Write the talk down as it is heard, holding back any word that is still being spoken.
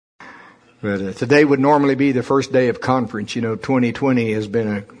But today would normally be the first day of conference. 2020 has been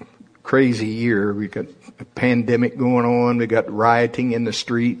a crazy year. We've got a pandemic going on. We've got rioting in the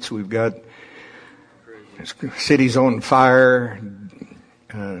streets. We've got cities on fire,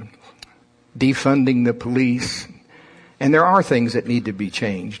 defunding the police. And there are things that need to be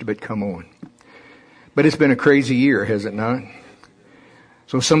changed, but come on. But it's been a crazy year, has it not?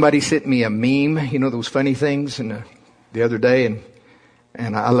 So somebody sent me a meme, those funny things, the other day,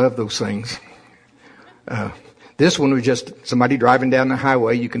 and I love those things. This one was just somebody driving down the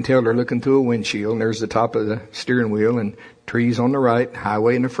highway. You can tell they're looking through a windshield, and there's the top of the steering wheel, and trees on the right,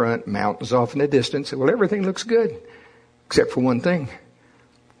 highway in the front, mountains off in the distance. Well, everything looks good, except for one thing.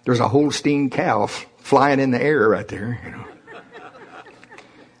 There's a Holstein cow flying in the air right there.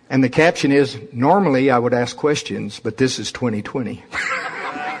 And the caption is, normally I would ask questions, but this is 2020.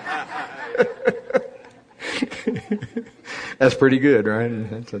 That's pretty good, right?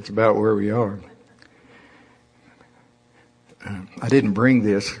 That's about where we are. I didn't bring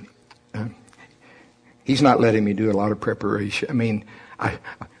this. He's not letting me do a lot of preparation.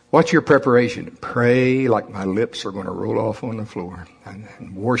 What's your preparation? Pray like my lips are going to roll off on the floor.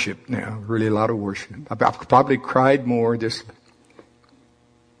 And worship now, really a lot of worship. I've probably cried more this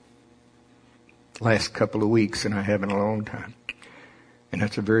last couple of weeks than I have in a long time. And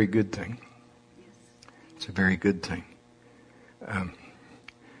that's a very good thing. It's a very good thing.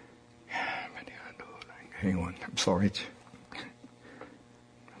 Hang on, I'm sorry.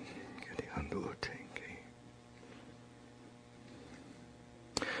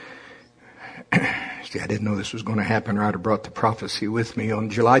 See, I didn't know this was going to happen, or I'd have brought the prophecy with me. On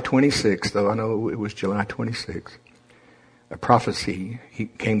July 26th, though, I know it was July 26th, a prophecy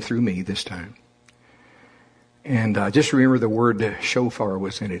came through me this time. And I just remember the word shofar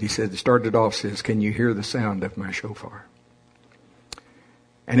was in it. He said, it started off, says, can you hear the sound of my shofar?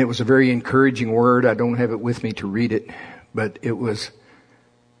 And it was a very encouraging word. I don't have it with me to read it, but it was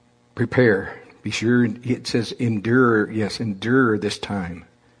prepare. Be sure. It says endure. Yes, endure this time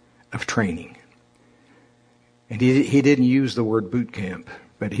of training. And he didn't use the word boot camp,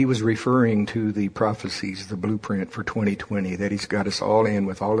 but he was referring to the prophecies, the blueprint for 2020, that he's got us all in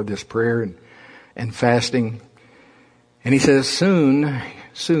with all of this prayer and fasting. And he says, soon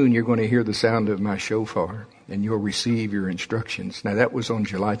you're going to hear the sound of my shofar and you'll receive your instructions. Now that was on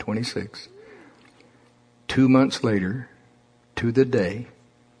July 26th. 2 months later, to the day,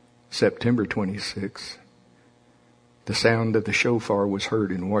 September 26th, the sound of the shofar was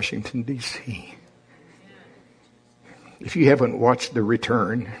heard in Washington, D.C. If you haven't watched The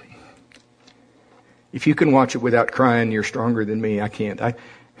Return, if you can watch it without crying, you're stronger than me. I can't.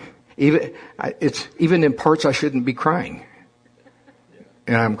 It's even in parts I shouldn't be crying,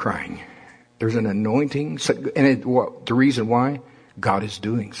 and I'm crying. There's an anointing, and the reason why, God is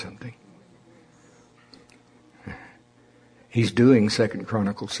doing something. He's doing 2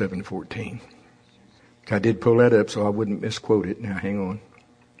 Chronicles 7:14. I did pull that up so I wouldn't misquote it. Now hang on.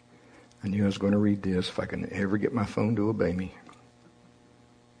 I knew I was going to read this if I can ever get my phone to obey me.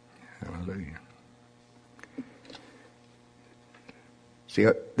 Hallelujah. See,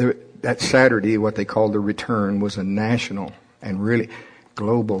 that Saturday, what they called the return, was a national and really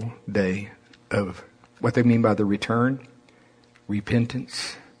global day of what they mean by the return,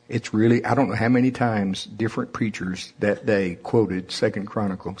 repentance. It's really, I don't know how many times different preachers that day quoted 2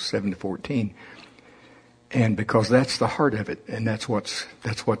 Chronicles 7:14. And because that's the heart of it, and that's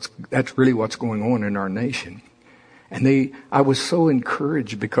really what's going on in our nation. And I was so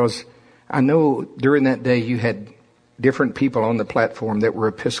encouraged because I know during that day you had different people on the platform that were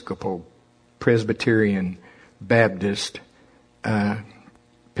Episcopal, Presbyterian, Baptist,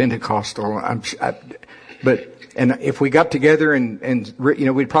 Pentecostal. And if we got together and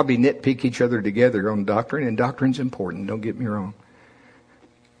we'd probably nitpick each other together on doctrine, and doctrine's important. Don't get me wrong.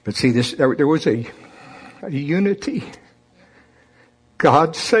 But see, there was a unity.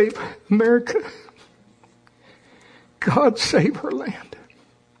 God save America. God save her land.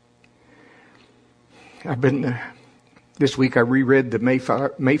 This week I reread the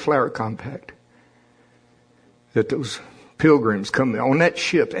Mayflower Compact. That those pilgrims come on that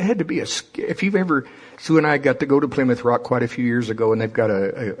ship. It had to be Sue and I got to go to Plymouth Rock quite a few years ago, and they've got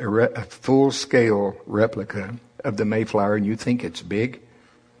a full-scale replica of the Mayflower, and you think it's big.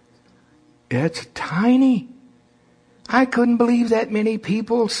 It's tiny. I couldn't believe that many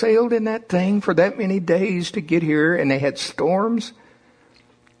people sailed in that thing for that many days to get here, and they had storms.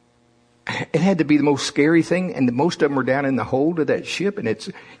 It had to be the most scary thing, and most of them were down in the hold of that ship,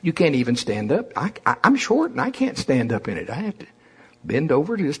 and you can't even stand up. I'm short, and I can't stand up in it. I have to bend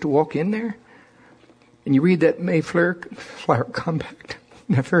over just to walk in there. And you read that Mayflower Compact,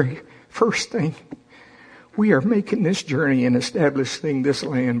 the very first thing. We are making this journey and establishing this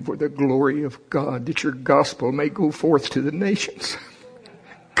land for the glory of God, that your gospel may go forth to the nations.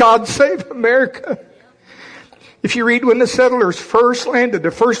 God save America. If you read when the settlers first landed, the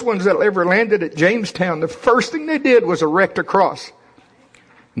first ones that ever landed at Jamestown, the first thing they did was erect a cross.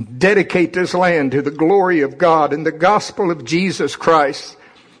 Dedicate this land to the glory of God and the gospel of Jesus Christ,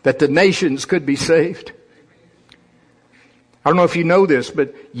 that the nations could be saved. I don't know if you know this,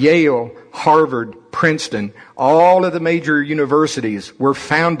 but Yale, Harvard, Princeton, all of the major universities were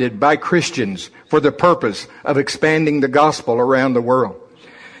founded by Christians for the purpose of expanding the gospel around the world.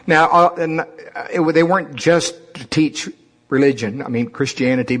 Now, they weren't just to teach religion,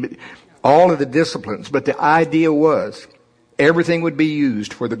 Christianity, but all of the disciplines. But the idea was everything would be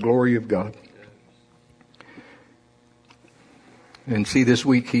used for the glory of God. And see, this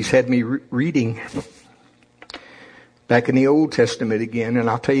week he's had me reading back in the Old Testament again, and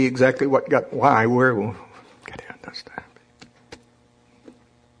I'll tell you exactly where we'll get down this time.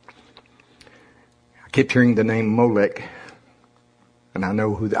 I kept hearing the name Molech, and I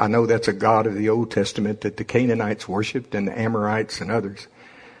know that's a god of the Old Testament that the Canaanites worshipped, and the Amorites and others.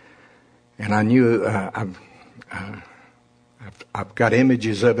 And I knew I've got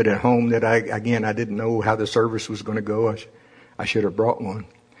images of it at home that I didn't know how the service was going to go. I should have brought one,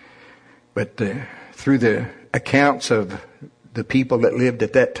 but through the accounts of the people that lived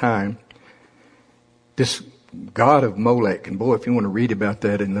at that time, this god of Molech, and boy, if you want to read about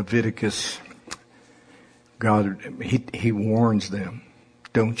that in Leviticus, God, he warns them,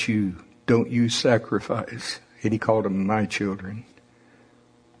 don't you sacrifice, and he called them my children,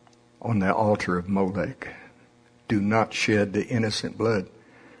 on the altar of Molech. Do not shed the innocent blood.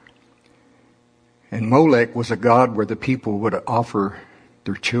 And Molech was a god where the people would offer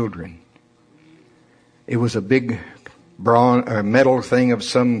their children. It was a big bronze or metal thing of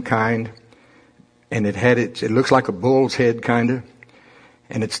some kind, and it looks like a bull's head kind of,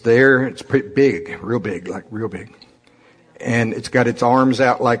 and it's there. It's pretty big, real big, and it's got its arms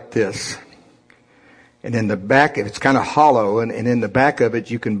out like this. And in the back, it's kind of hollow, and in the back of it,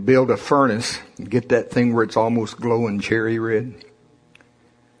 you can build a furnace and get that thing where it's almost glowing cherry red.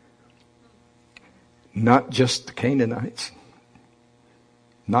 Not just the Canaanites,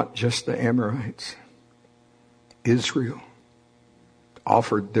 not just the Amorites. Israel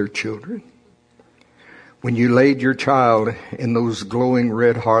offered their children. When you laid your child in those glowing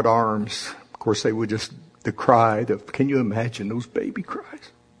red hot arms, of course they would just, can you imagine those baby cries?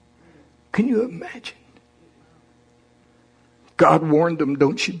 Can you imagine? God warned them,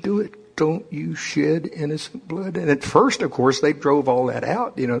 don't you do it. Don't you shed innocent blood. And at first, of course, they drove all that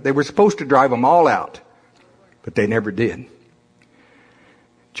out. They were supposed to drive them all out, but they never did.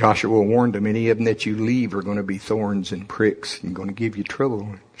 Joshua warned them, any of them that you leave are going to be thorns and pricks and going to give you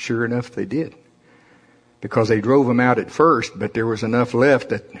trouble. Sure enough, they did. Because they drove them out at first, but there was enough left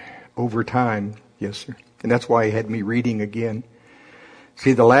that over time, yes, sir. And that's why he had me reading again.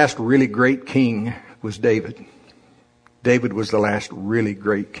 See, the last really great king was David. David was the last really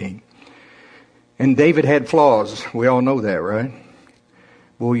great king. And David had flaws. We all know that, right?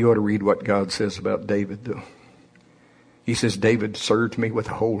 Well, you ought to read what God says about David, though. He says, David served me with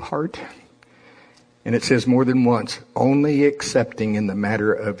a whole heart. And it says more than once, only excepting in the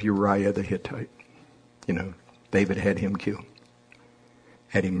matter of Uriah the Hittite. David had him killed.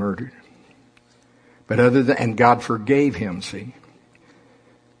 Had him murdered. But and God forgave him, see.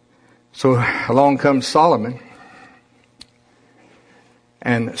 So along comes Solomon.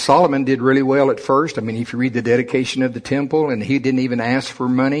 And Solomon did really well at first. If you read the dedication of the temple, and he didn't even ask for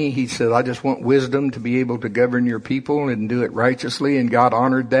money. He said, I just want wisdom to be able to govern your people and do it righteously. And God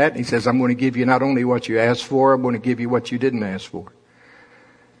honored that. He says, I'm going to give you not only what you asked for, I'm going to give you what you didn't ask for.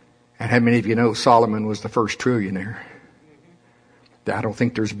 And how many of you know Solomon was the first trillionaire? I don't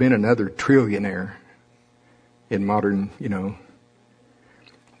think there's been another trillionaire in modern,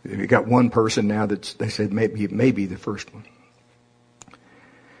 we got one person now they said maybe the first one.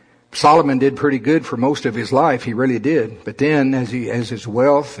 Solomon did pretty good for most of his life. He really did. But then as his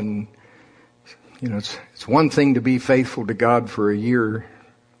wealth and, it's one thing to be faithful to God for a year,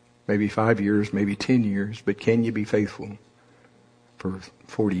 maybe 5 years, maybe 10 years, but can you be faithful for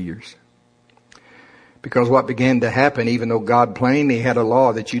 40 years? Because what began to happen, even though God plainly had a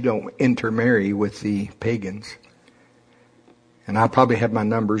law that you don't intermarry with the pagans. And I probably have my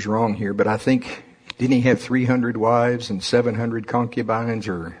numbers wrong here, but I think, didn't he have 300 wives and 700 concubines,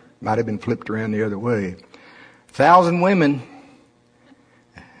 or might have been flipped around the other way. 1,000 women.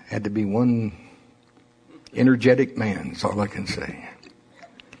 Had to be one energetic man, is all I can say.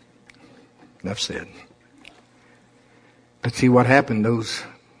 Enough said. But see what happened,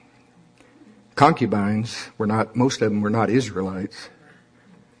 concubines were not, most of them were not Israelites.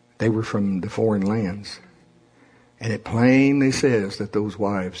 They were from the foreign lands. And it plainly says that those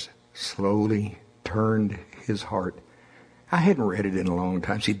wives slowly turned his heart. I hadn't read it in a long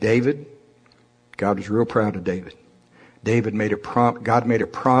time. See, David, God was real proud of David. God made a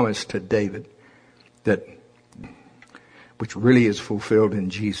promise to David that, which really is fulfilled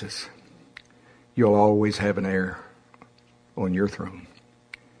in Jesus. You'll always have an heir on your throne.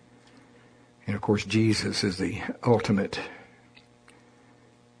 And of course, Jesus is the ultimate.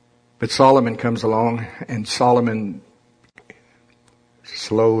 But Solomon comes along, and Solomon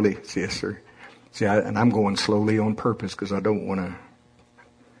slowly, yes, sir. See, and I'm going slowly on purpose because I don't want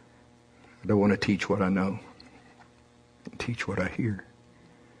to teach what I know. Teach what I hear.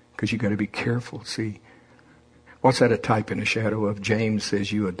 Because you got to be careful. See, what's that a type and a shadow of? James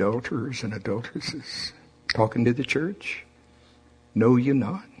says, you adulterers and adulteresses, talking to the church, know you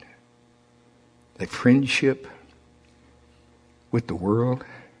not that friendship with the world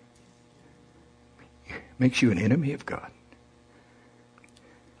makes you an enemy of God.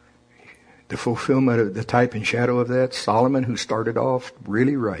 The fulfillment of the type and shadow of that, Solomon, who started off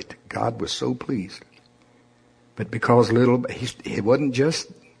really right, God was so pleased. But because it wasn't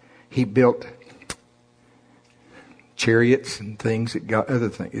just, he built chariots and things that got other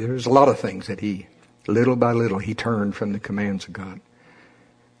things. There's a lot of things that little by little, he turned from the commands of God.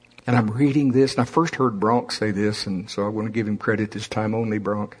 And I'm reading this, and I first heard Bronk say this, and so I want to give him credit this time only,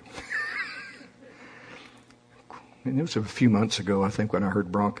 Bronk. And it was a few months ago, I think, when I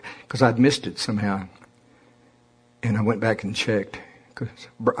heard Bronk, because I'd missed it somehow. And I went back and checked, because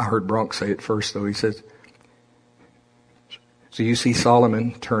I heard Bronk say it first, though. He says, so you see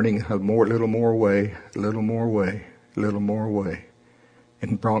Solomon turning a little more way, a little more way, a little more way.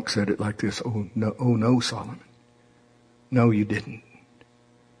 And Bronk said it like this, oh no, Solomon. No, you didn't.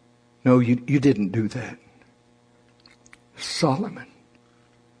 No, you didn't do that. Solomon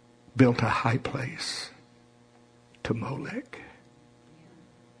built a high place to Molech.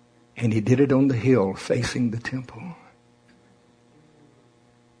 And he did it on the hill facing the temple.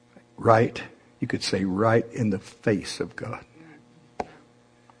 Right, you could say right in the face of God.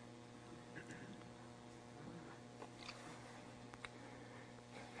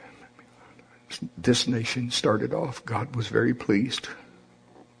 This nation started off, God was very pleased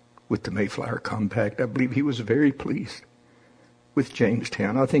with the Mayflower Compact. I believe he was very pleased with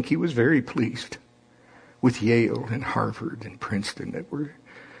Jamestown. I think he was very pleased with Yale and Harvard and Princeton that were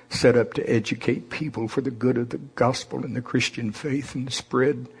set up to educate people for the good of the gospel and the Christian faith and to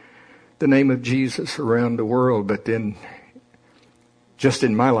spread the name of Jesus around the world. But then, just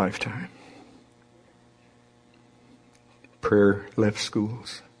in my lifetime, prayer left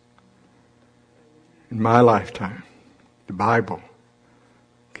schools. In my lifetime, the Bible.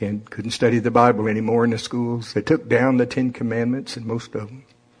 Couldn't study the Bible anymore in the schools. They took down the 10 Commandments in most of them.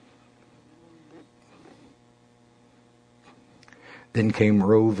 Then came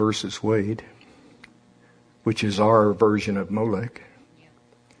Roe versus Wade, which is our version of Molech.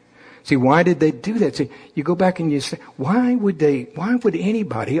 See, why did they do that? See, you go back and you say, why would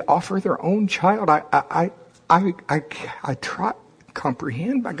anybody offer their own child? I try to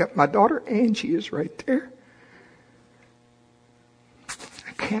comprehend. I got my daughter Angie is right there.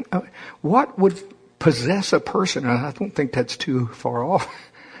 I can't. What would possess a person? I don't think that's too far off.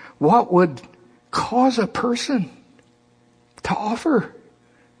 What would cause a person to offer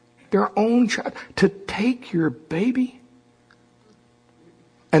their own child, to take your baby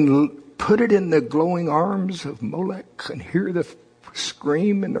and put it in the glowing arms of Molech and hear the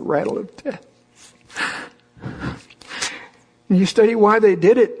scream and the rattle of death? And you study why they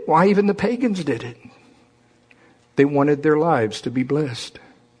did it, why even the pagans did it. They wanted their lives to be blessed.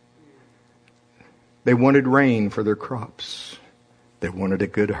 They wanted rain for their crops. They wanted a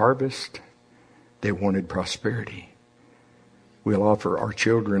good harvest. They wanted prosperity. We'll offer our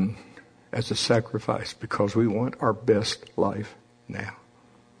children as a sacrifice because we want our best life now.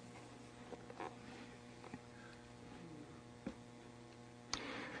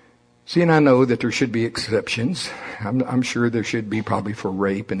 See, and I know that there should be exceptions. I'm sure there should be probably for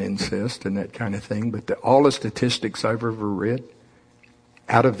rape and incest and that kind of thing. But all the statistics I've ever read,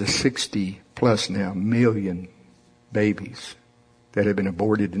 out of the 60 plus now million babies that have been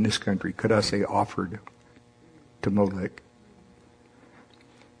aborted in this country, could I say offered to Molech?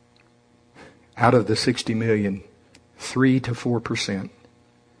 Out of the 60 million, 3 to 4%,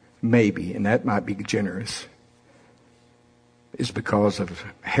 maybe, and that might be generous, is because of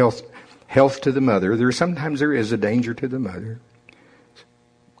health to the mother. Sometimes there is a danger to the mother.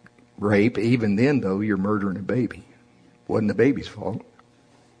 Rape, even then though, you're murdering a baby. Wasn't the baby's fault.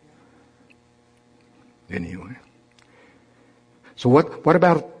 Anyway. So what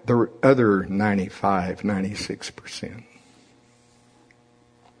about the other 95, 96%?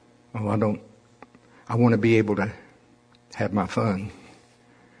 Oh, I want to be able to have my fun.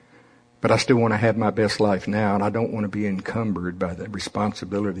 But I still want to have my best life now, and I don't want to be encumbered by the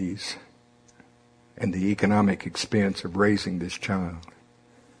responsibilities and the economic expense of raising this child.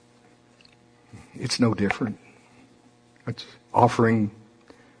 It's no different. It's offering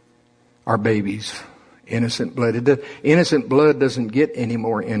our babies innocent blood. Innocent blood doesn't get any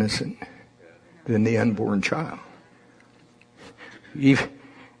more innocent than the unborn child. You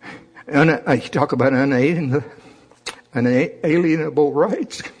talk about unalienable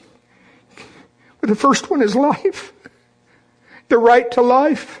rights. The first one is life. The right to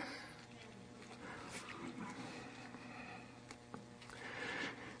life.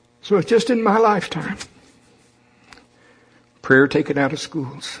 So it's just in my lifetime. Prayer taken out of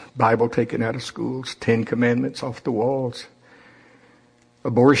schools. Bible taken out of schools. 10 Commandments off the walls.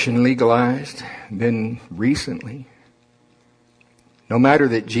 Abortion legalized. Then recently, no matter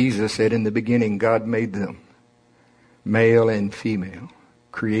that Jesus said in the beginning, God made them. Male and female.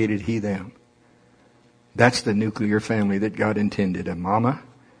 Created He them. That's the nuclear family that God intended. A mama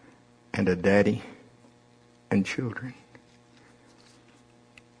and a daddy and children.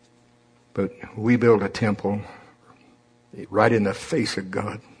 But we built a temple right in the face of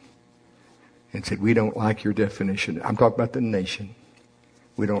God and said, we don't like your definition. I'm talking about the nation.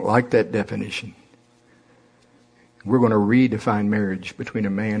 We don't like that definition. We're going to redefine marriage between a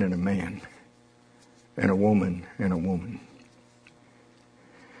man and a woman and a woman.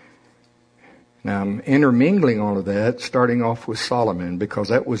 Now I'm intermingling all of that, starting off with Solomon, because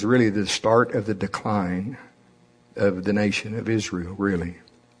that was really the start of the decline of the nation of Israel, really.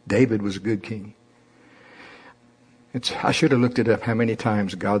 David was a good king. I should have looked it up how many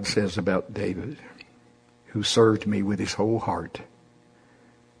times God says about David, who served me with his whole heart,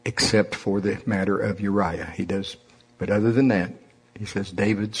 except for the matter of Uriah. He does, but other than that, he says,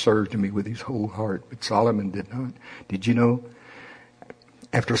 David served me with his whole heart, but Solomon did not. Did you know,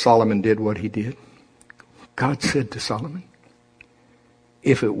 after Solomon did what he did, God said to Solomon,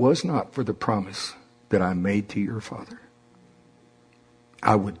 if it was not for the promise that I made to your father,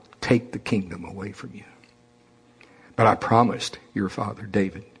 I would take the kingdom away from you. But I promised your father,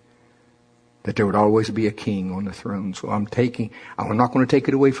 David, that there would always be a king on the throne. So I'm not going to take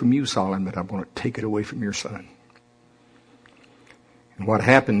it away from you, Solomon, but I'm going to take it away from your son. And what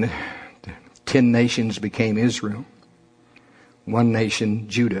happened, 10 nations became Israel. One nation,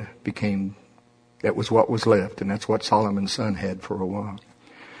 Judah, that was what was left. And that's what Solomon's son had for a while.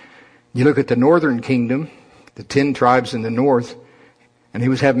 You look at the northern kingdom, the 10 tribes in the north, and he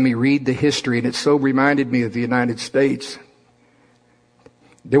was having me read the history, and it so reminded me of the United States.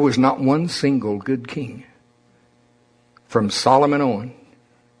 There was not one single good king from Solomon on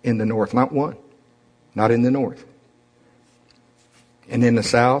in the north. Not one. Not in the north. And in the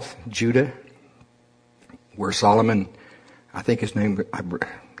south, Judah, where Solomon, I think his name, I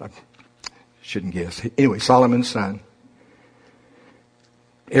shouldn't guess. Anyway, Solomon's son.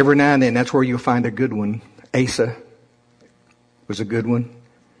 Every now and then, that's where you'll find a good one. Asa was a good one.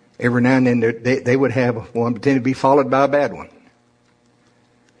 Every now and then they would have one, but then it'd be followed by a bad one.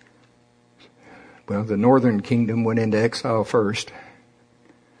 Well, the northern kingdom went into exile first,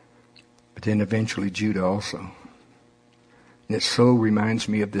 but then eventually Judah also. And it so reminds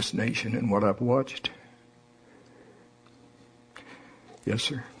me of this nation and what I've watched. Yes,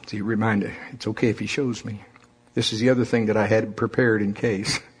 sir. See, reminder. It's okay if he shows me. This is the other thing that I had prepared in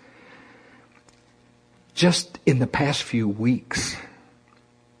case. Just in the past few weeks,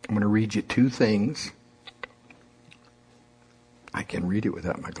 I'm going to read you 2 things. I can read it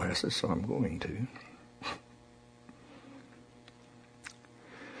without my glasses, so I'm going to.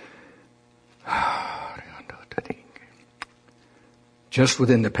 Just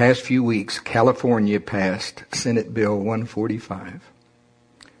within the past few weeks, California passed Senate Bill 145.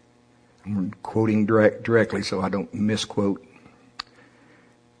 I'm quoting directly so I don't misquote.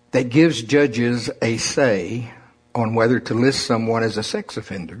 That gives judges a say on whether to list someone as a sex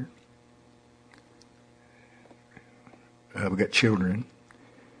offender. We've got children.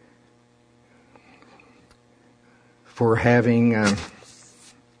 For having, I'm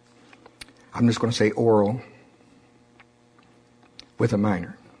just going to say oral with a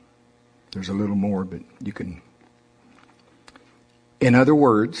minor. There's a little more, but you can. In other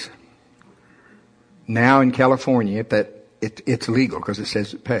words, now in California, it's legal because it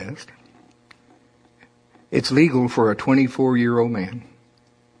says it passed. It's legal for a 24-year-old man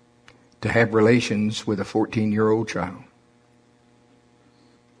to have relations with a 14-year-old child.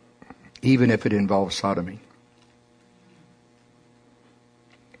 even if it involves sodomy.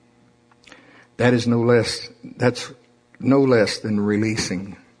 That's no less than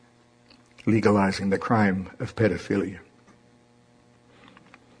legalizing the crime of pedophilia.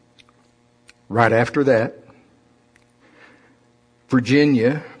 Right after that,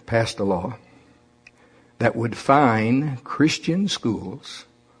 Virginia passed a law that would fine Christian schools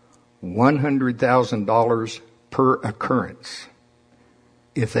 $100,000 per occurrence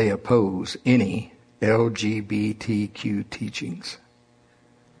if they oppose any LGBTQ teachings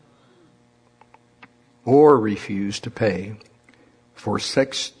or refuse to pay for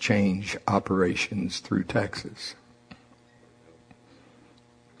sex change operations through taxes.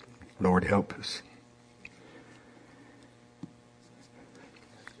 Lord, help us.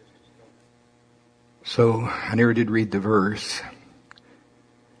 So, I never did read the verse.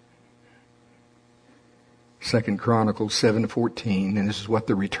 2 Chronicles 7:14, and this is what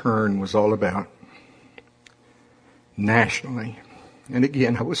the return was all about. Nationally. And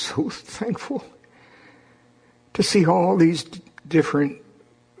again, I was so thankful to see all these different,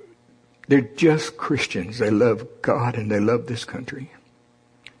 they're just Christians. They love God and they love this country.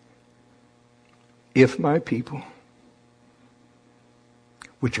 If my people,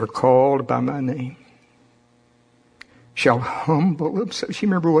 which are called by my name, shall humble themselves. You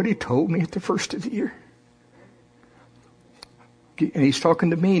remember what he told me at the first of the year? And he's talking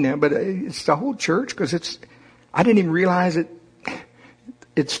to me now, but it's the whole church, because I didn't even realize it.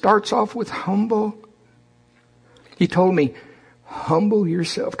 It starts off with humble. He told me, humble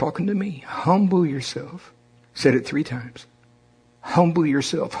yourself, talking to me. Humble yourself. Said it 3 times. Humble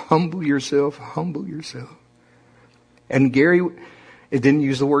yourself, humble yourself, humble yourself. And Gary, it didn't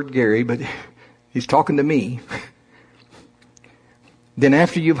use the word Gary, but he's talking to me. Then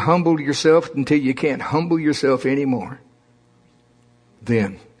after you've humbled yourself until you can't humble yourself anymore,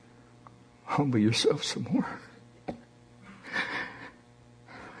 then humble yourself some more.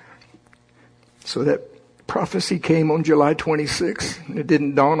 So that prophecy came on July 26th. It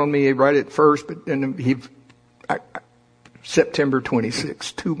didn't dawn on me right at first, but then September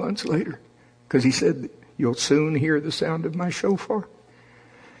 26th, 2 months later, because he said, you'll soon hear the sound of my shofar.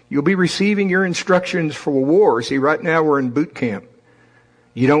 You'll be receiving your instructions for war. See, right now we're in boot camp.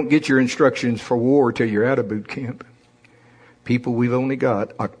 You don't get your instructions for war till you're out of boot camp. People, we've only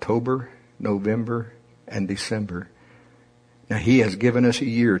got October, November, and December. Now, he has given us a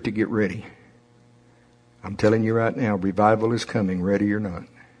year to get ready. I'm telling you right now, revival is coming, ready or not.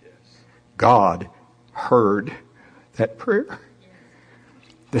 God heard that prayer.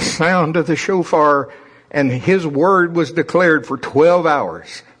 The sound of the shofar, and his word was declared for 12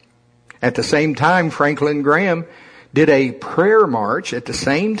 hours. At the same time, Franklin Graham did a prayer march at the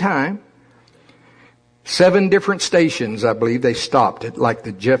same time. 7 different stations, I believe, they stopped at, like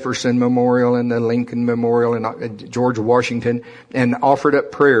the Jefferson Memorial and the Lincoln Memorial and George Washington, and offered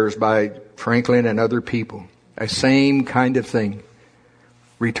up prayers by Franklin and other people. A same kind of thing.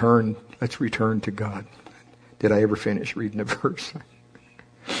 Let's return to God. Did I ever finish reading the verse?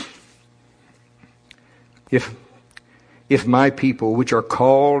 If my people, which are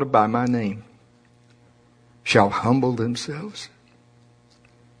called by my name, shall humble themselves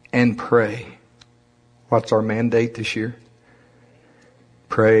and pray. What's our mandate this year?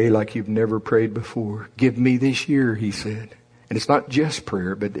 Pray like you've never prayed before. Give me this year, he said. And it's not just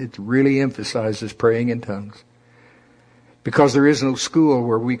prayer, but it really emphasizes praying in tongues. Because there is no school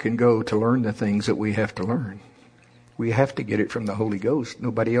where we can go to learn the things that we have to learn. We have to get it from the Holy Ghost.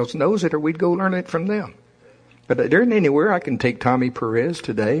 Nobody else knows it, or we'd go learn it from them. But there isn't anywhere I can take Tommy Perez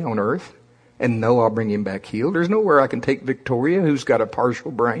today on earth and know I'll bring him back healed. There's nowhere I can take Victoria, who's got a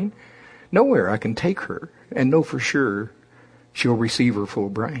partial brain. Nowhere I can take her and know for sure she'll receive her full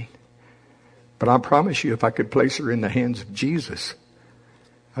brain. But I promise you, if I could place her in the hands of Jesus,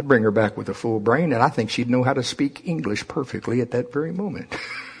 I'd bring her back with a full brain, and I think she'd know how to speak English perfectly at that very moment.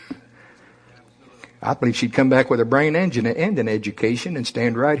 I believe she'd come back with a brain engine and an education and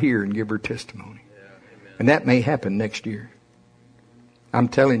stand right here and give her testimony. And that may happen next year. I'm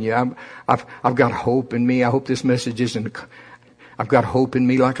telling you, I've got hope in me. I hope this message isn't... I've got hope in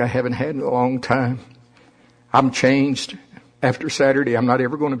me like I haven't had in a long time. I'm changed. After Saturday, I'm not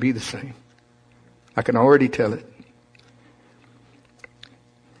ever going to be the same. I can already tell it.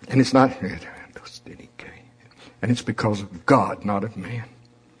 And it's not... And it's because of God, not of man.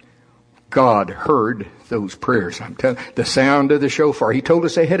 God heard those prayers. I'm telling you, the sound of the shofar. He told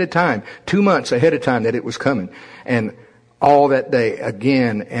us ahead of time, 2 months ahead of time, that it was coming. And all that day,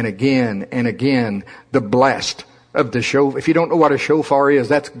 again and again and again, the blast of the shofar. If you don't know what a shofar is,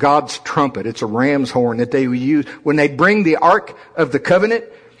 that's God's trumpet. It's a ram's horn that they would use when they bring the Ark of the Covenant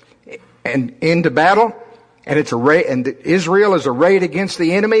and into battle, and it's and Israel is arrayed against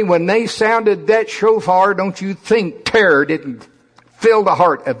the enemy. When they sounded that shofar, don't you think terror didn't fill the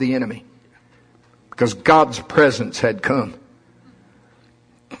heart of the enemy? Because God's presence had come.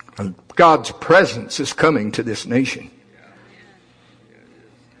 God's presence is coming to this nation.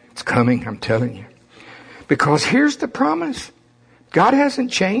 It's coming, I'm telling you. Because here's the promise. God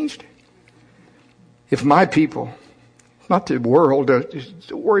hasn't changed. If my people, not the world,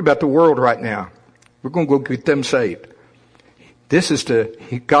 don't worry about the world right now. We're going to go get them saved. This is to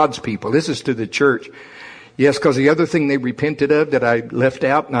God's people. This is to the church. Yes, because the other thing they repented of that I left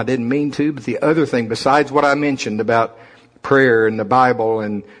out, and I didn't mean to, but the other thing, besides what I mentioned about prayer and the Bible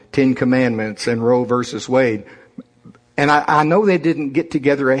and 10 Commandments and Roe versus Wade, and I know they didn't get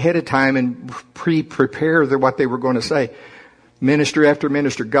together ahead of time and prepare what they were going to say. Minister after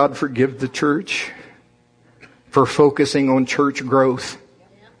minister, God forgive the church for focusing on church growth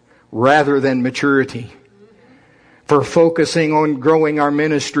rather than maturity. For focusing on growing our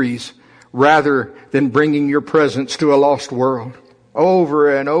ministries rather than bringing your presence to a lost world.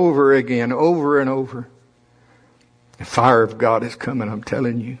 Over and over again, over and over. The fire of God is coming, I'm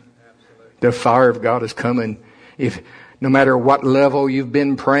telling you. The fire of God is coming. No matter what level you've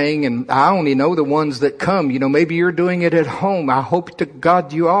been praying, and I only know the ones that come. You know, maybe you're doing it at home. I hope to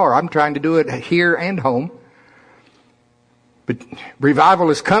God you are. I'm trying to do it here and home. But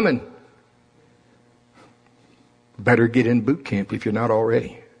revival is coming. Better get in boot camp if you're not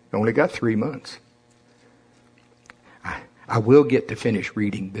already. You only got 3 months. I will get to finish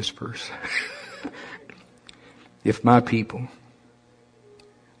reading this verse. If my people,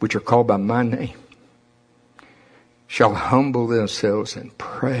 which are called by my name, shall humble themselves and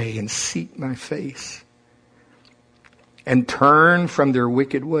pray and seek my face and turn from their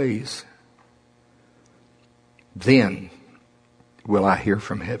wicked ways, then will I hear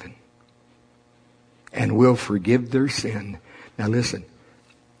from heaven and will forgive their sin. Now listen.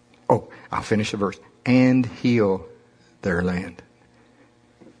 Oh, I'll finish the verse. And heal their land.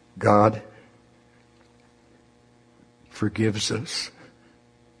 God forgives us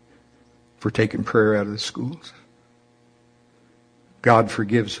for taking prayer out of the schools. God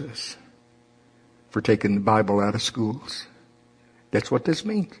forgives us for taking the Bible out of schools. That's what this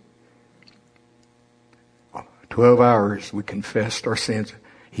means. 12 hours we confessed our sins.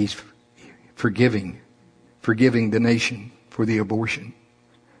 He's forgiving the nation for the abortion.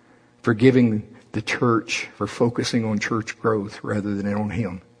 Forgiving the church for focusing on church growth rather than on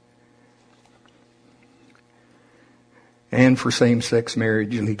Him. And for same-sex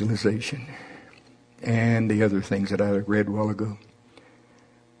marriage legalization. And the other things that I read a while ago.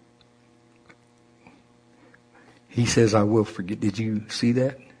 He says, I will forgive. Did you see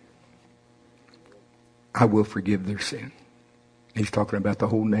that? I will forgive their sin. He's talking about the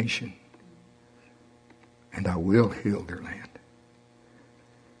whole nation. And I will heal their land.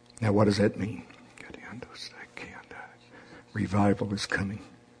 Now what does that mean? Revival is coming.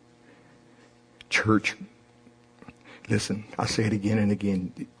 Church, listen, I say it again and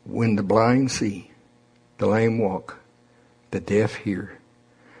again. When the blind see, the lame walk, the deaf hear.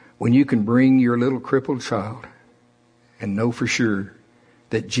 When you can bring your little crippled child and know for sure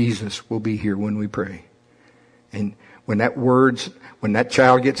that Jesus will be here when we pray. And when that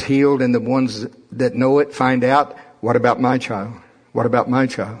child gets healed and the ones that know it find out, what about my child? What about my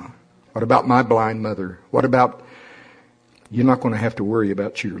child? What about my blind mother? What about... You're not going to have to worry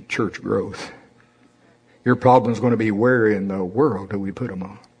about your church growth. Your problem is going to be where in the world do we put them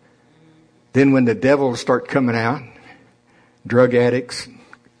on? Then when the devils start coming out, drug addicts,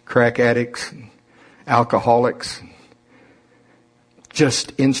 crack addicts, alcoholics,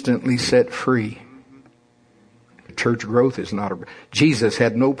 just instantly set free. Church growth is not Jesus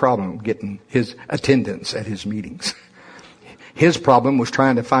had no problem getting his attendance at his meetings. His problem was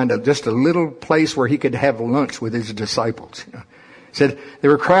trying to find just a little place where he could have lunch with his disciples. Said they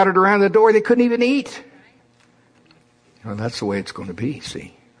were crowded around the door, they couldn't even eat. Well, that's the way it's going to be,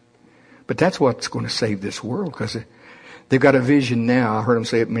 see. But that's what's going to save this world, because they've got a vision now, I heard them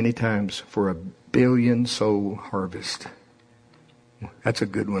say it many times, for a 1 billion soul harvest. That's a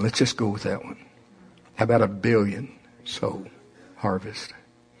good one. Let's just go with that one. How about a 1 billion soul harvest?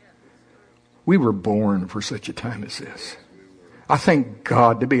 We were born for such a time as this. I thank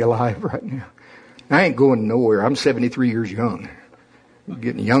God to be alive right now. I ain't going nowhere. I'm 73 years young. I'm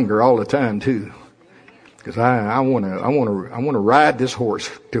getting younger all the time too. Because I want to ride this horse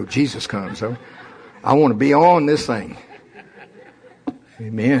till Jesus comes. So I want to be on this thing.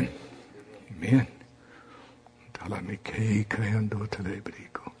 Amen. Amen.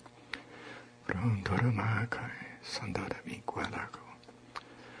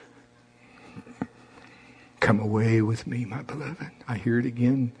 Come away with me, my beloved. I hear it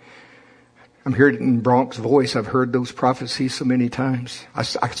again. I'm hearing it in Bronx voice. I've heard those prophecies so many times. I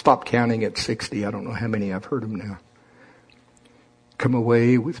stopped counting at 60. I don't know how many I've heard them now. Come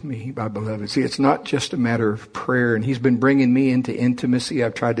away with me, my beloved. See, it's not just a matter of prayer. And He's been bringing me into intimacy.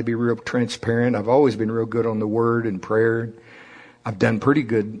 I've tried to be real transparent. I've always been real good on the Word and prayer. I've done pretty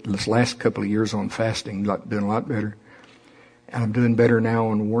good this last couple of years on fasting, doing a lot better. And I'm doing better now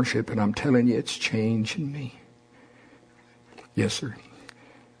on worship. And I'm telling you, it's changing me. Yes, sir.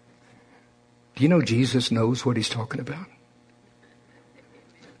 Do you know Jesus knows what He's talking about?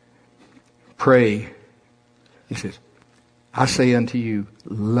 Pray. He says, I say unto you,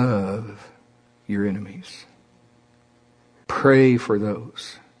 love your enemies. Pray for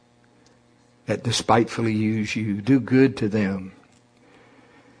those that despitefully use you. Do good to them.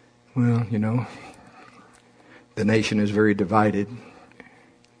 Well, you know, the nation is very divided.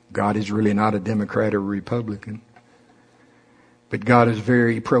 God is really not a Democrat or Republican. But God is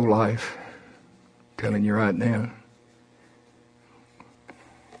very pro-life. I'm telling you right now.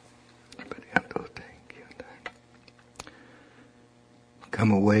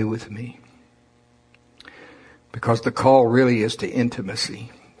 Come away with me. Because the call really is to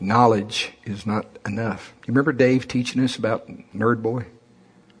intimacy. Knowledge is not enough. You remember Dave teaching us about Nerd Boy?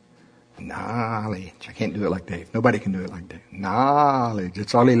 Knowledge. I can't do it like Dave. Nobody can do it like Dave. Knowledge.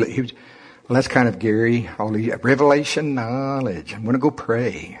 It's all he was. Well, that's kind of Gary. Revelation, knowledge. I'm going to go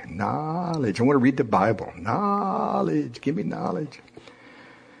pray. Knowledge. I want to read the Bible. Knowledge. Give me knowledge.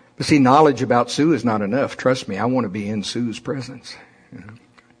 But see, knowledge about Sue is not enough. Trust me, I want to be in Sue's presence. You know?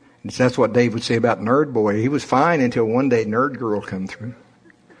 And that's what Dave would say about Nerd Boy. He was fine until one day Nerd Girl come through.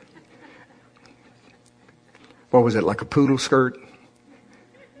 What was it, like a poodle skirt?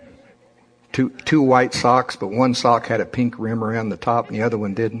 Two white socks, but one sock had a pink rim around the top and the other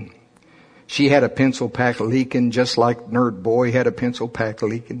one didn't. She had a pencil pack leaking just like Nerd Boy had a pencil pack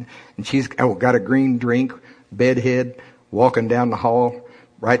leaking. And she's got a green drink, bedhead, walking down the hall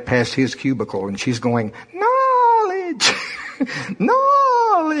right past his cubicle. And she's going, knowledge,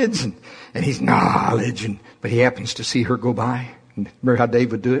 knowledge. And he's knowledge. But he happens to see her go by. And remember how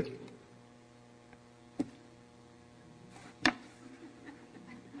Dave would do it?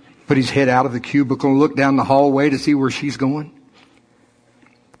 Put his head out of the cubicle and look down the hallway to see where she's going.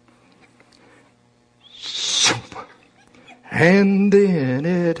 And then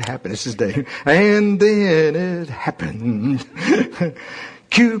it happened. This is Dave. And then it happened.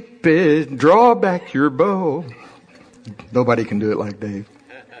 Cupid, draw back your bow. Nobody can do it like Dave.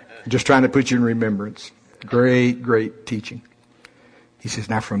 Just trying to put you in remembrance. Great, great teaching. He says,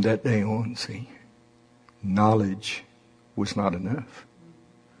 now from that day on, see, knowledge was not enough.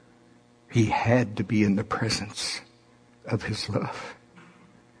 He had to be in the presence of His love.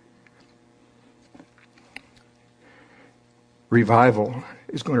 Revival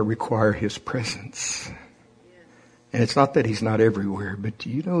is going to require His presence. And it's not that He's not everywhere, but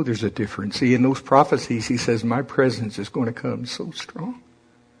you know there's a difference. See, in those prophecies, He says, my presence is going to come so strong.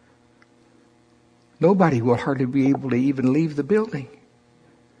 Nobody will hardly be able to even leave the building.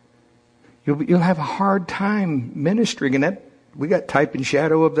 You'll have a hard time ministering, and that we got type and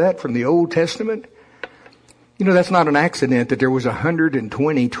shadow of that from the Old Testament. You know, that's not an accident that there was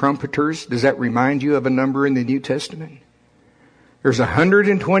 120 trumpeters. Does that remind you of a number in the New Testament? There's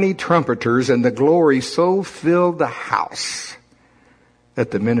 120 trumpeters, and the glory so filled the house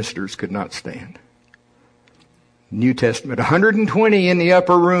that the ministers could not stand. New Testament, 120 in the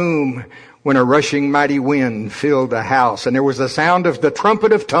upper room when a rushing mighty wind filled the house. And there was the sound of the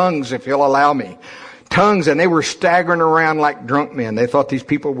trumpet of tongues, if you'll allow me. Tongues, and they were staggering around like drunk men. They thought these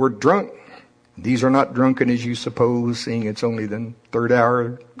people were drunk. These are not drunken as you suppose, seeing it's only the third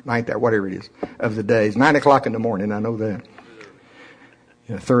hour, ninth hour, whatever it is, of the day. It's 9 o'clock in the morning, I know that.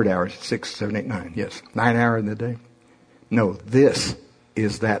 Yeah, third hour, 6, 7, 8, 9, yes. 9 hour in the day. No, this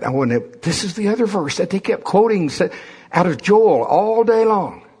is that. This is the other verse that they kept quoting out of Joel all day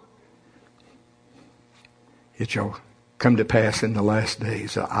long. It shall come to pass in the last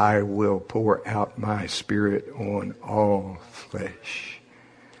days that I will pour out my Spirit on all flesh.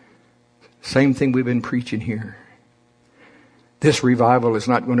 Same thing we've been preaching here. This revival is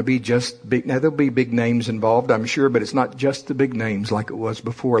not going to be just big. Now, there'll be big names involved, I'm sure, but it's not just the big names like it was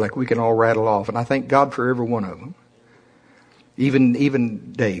before, like we can all rattle off. And I thank God for every one of them.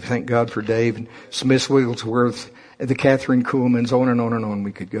 Even Dave. Thank God for Dave and Smith Wigglesworth and the Catherine Kuhlmans, on and on and on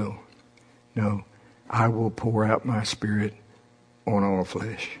we could go. No, I will pour out my Spirit on all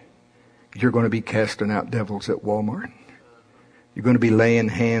flesh. You're going to be casting out devils at Walmart. You're going to be laying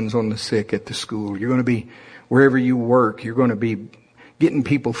hands on the sick at the school. You're going to be, wherever you work, you're going to be getting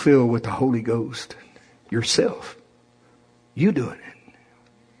people filled with the Holy Ghost. yourself. You doing it.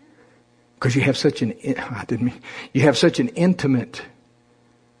 Because you have such an intimate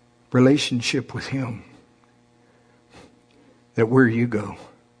relationship with Him that where you go,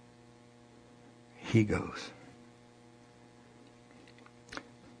 He goes.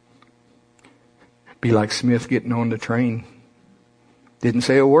 Be like Smith getting on the train. Didn't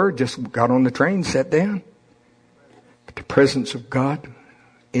say a word, just got on the train, sat down. But the presence of God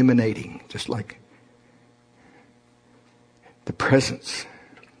emanating, just like the presence.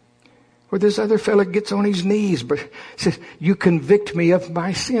 Or this other fella gets on his knees, but says, you convict me of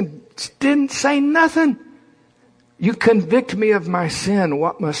my sin. Didn't say nothing. You convict me of my sin.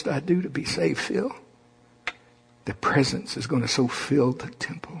 What must I do to be saved, Phil? The presence is going to so fill the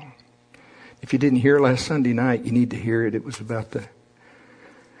temple. If you didn't hear last Sunday night, you need to hear it. It was about the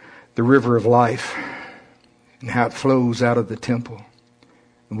river of life and how it flows out of the temple.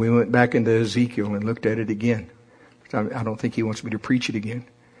 And we went back into Ezekiel and looked at it again. I don't think he wants me to preach it again.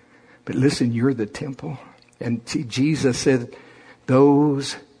 But listen, you're the temple. And see, Jesus said,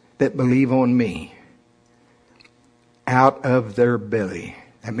 those that believe on me, out of their belly,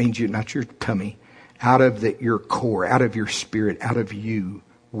 that means you're not your tummy, out of your core, out of your spirit, out of you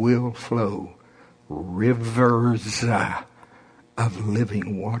will flow rivers of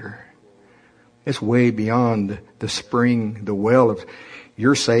living water. It's way beyond the spring, the well of...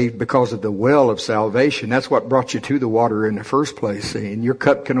 You're saved because of the well of salvation. That's what brought you to the water in the first place. And your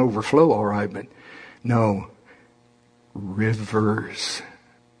cup can overflow, all right, but no. Rivers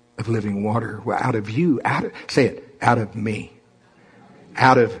of living water. Well, out of you, say it, out of me.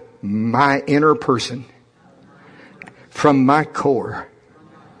 Out of my inner person, from my core,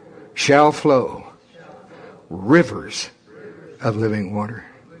 shall flow rivers of living water.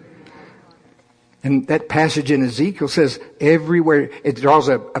 And that passage in Ezekiel says everywhere, it draws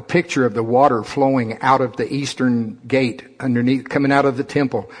a picture of the water flowing out of the eastern gate underneath, coming out of the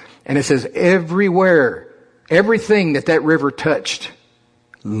temple. And it says everywhere, everything that river touched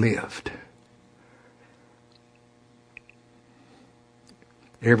lived.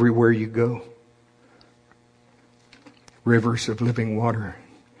 Everywhere you go, rivers of living water.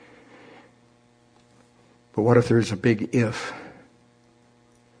 But what if there's a big if?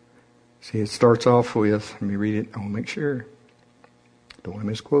 See, it starts off with, let me read it, I'll make sure. Don't want to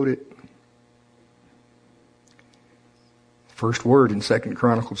misquote it. First word in 2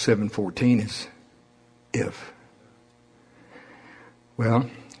 Chronicles 7:14 is if. Well,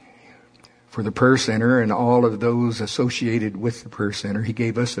 for the prayer center and all of those associated with the prayer center, He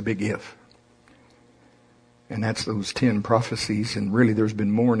gave us a big if. And that's those 10 prophecies, and really there's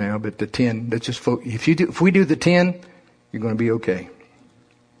been more now, but the 10, let's just if we do the 10, you're going to be okay.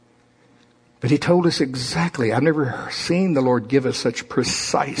 But He told us exactly. I've never seen the Lord give us such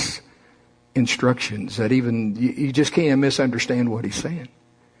precise instructions that even you just can't misunderstand what He's saying.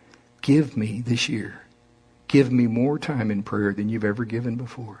 Give me this year. Give me more time in prayer than you've ever given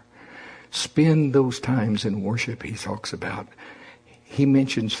before. Spend those times in worship He talks about. He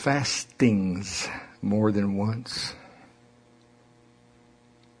mentions fastings more than once.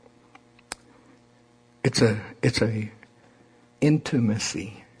 It's a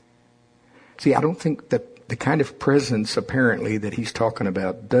intimacy. See, I don't think that the kind of presence apparently that He's talking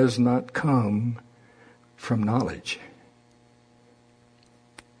about does not come from knowledge.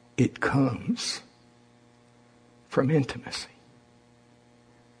 It comes from intimacy.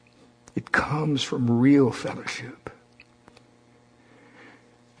 It comes from real fellowship.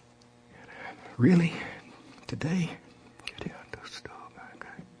 Really? Today?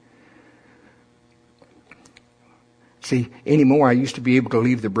 See, anymore I used to be able to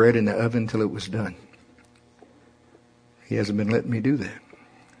leave the bread in the oven till it was done. He hasn't been letting me do that.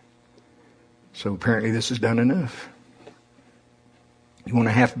 So apparently this is done enough. You want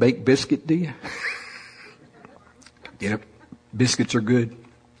a half-baked biscuit, do you? Yep, biscuits are good.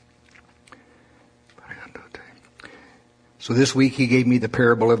 So this week He gave me the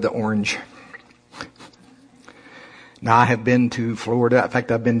parable of the orange. Now I have been to Florida. In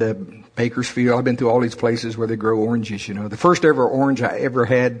fact, I've been to Bakersfield. I've been to all these places where they grow oranges, you know. The first ever orange I ever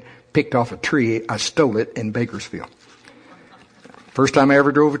had picked off a tree, I stole it in Bakersfield. First time I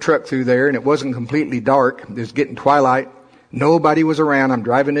ever drove a truck through there, and it wasn't completely dark. It was getting twilight. Nobody was around. I'm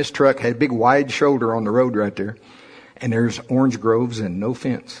driving this truck, had a big wide shoulder on the road right there. And there's orange groves and no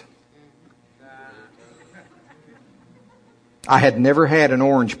fence. I had never had an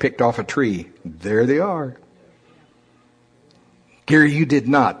orange picked off a tree. There they are. Gary, you did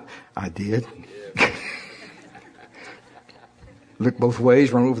not. I did. Looked both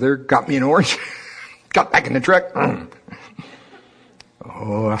ways, run over there, got me an orange. Got back in the truck.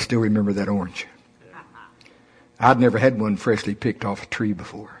 Oh, I still remember that orange. I'd never had one freshly picked off a tree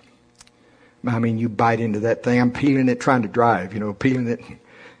before. I mean, you bite into that thing. I'm peeling it, trying to drive, peeling it.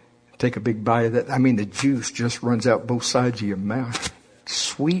 Take a big bite of that. I mean, the juice just runs out both sides of your mouth.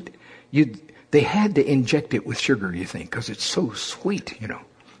 Sweet. They had to inject it with sugar, you think, because it's so sweet,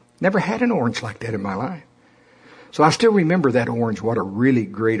 Never had an orange like that in my life. So I still remember that orange, what a really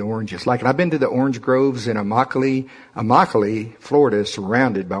great orange is like. And I've been to the orange groves in Immokalee. Immokalee, Florida is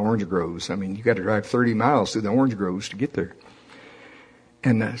surrounded by orange groves. I mean, you got to drive 30 miles through the orange groves to get there.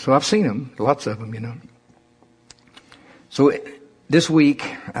 And so I've seen them, lots of them, So this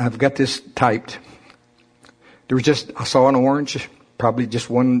week, I've got this typed. I saw an orange, probably just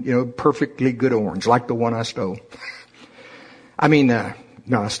one, perfectly good orange, like the one I stole.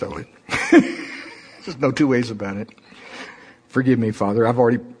 No, I stole it. There's no two ways about it. Forgive me, Father. I've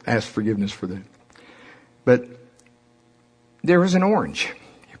already asked forgiveness for that. But there was an orange,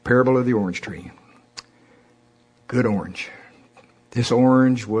 a parable of the orange tree. Good orange. This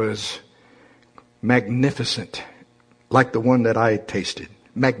orange was magnificent, like the one that I tasted.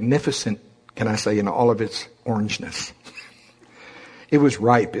 Magnificent, can I say, in all of its orangeness. It was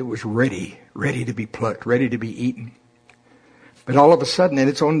ripe. It was ready to be plucked, ready to be eaten. But all of a sudden, and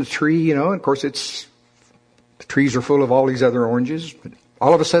it's on the tree, and of course the trees are full of all these other oranges. But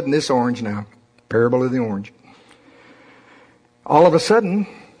all of a sudden, this orange now, parable of the orange. All of a sudden,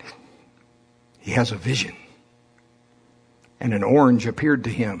 he has a vision. And an orange appeared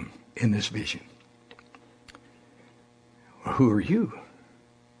to him in this vision. Well, who are you?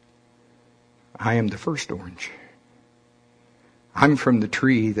 I am the first orange. I'm from the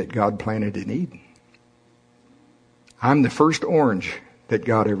tree that God planted in Eden. I'm the first orange that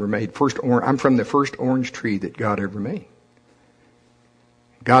God ever made. I'm from the first orange tree that God ever made.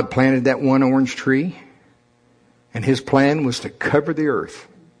 God planted that one orange tree, and His plan was to cover the earth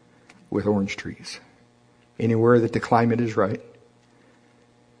with orange trees. Anywhere that the climate is right.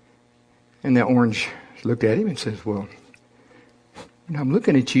 And the orange looked at him and says, well, I'm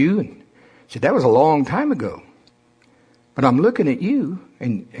looking at you. And said, that was a long time ago. But I'm looking at you,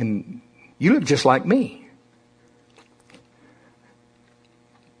 and you look just like me.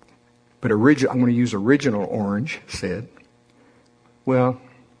 But I'm going to use original orange, said, well,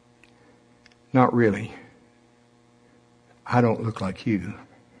 not really. I don't look like you.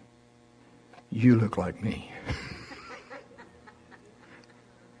 You look like me.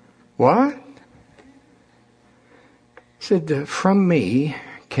 What? Said, from me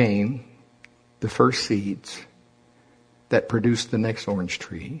came the first seeds that produced the next orange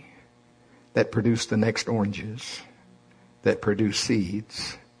tree, that produced the next oranges, that produced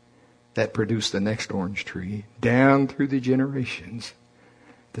seeds, that produced the next orange tree, down through the generations.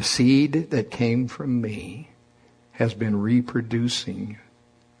 The seed that came from me has been reproducing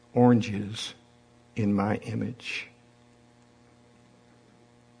oranges in my image.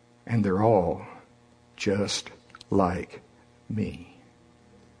 And they're all just like me.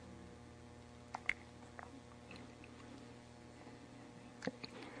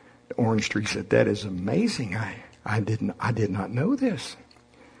 The orange tree said, that is amazing. I did not know this.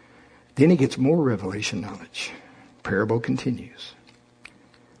 Then he gets more revelation knowledge. Parable continues.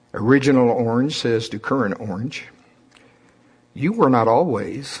 Original orange says to current orange, you were not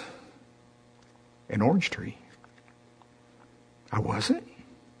always an orange tree. I wasn't.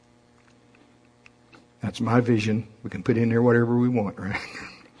 That's my vision. We can put in there whatever we want, right?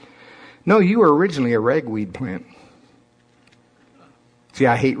 No, you were originally a ragweed plant. See,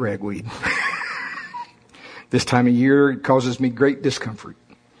 I hate ragweed. This time of year, it causes me great discomfort.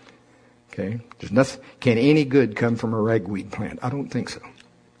 Okay? There's nothing. Can any good come from a ragweed plant? I don't think so.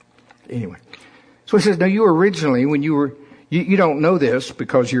 Anyway. So he says, no, you originally, when you were, you don't know this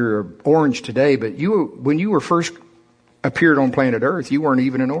because you're orange today, but when you were first appeared on planet Earth, you weren't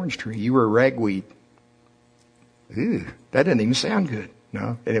even an orange tree. You were a ragweed. Ew, that doesn't even sound good.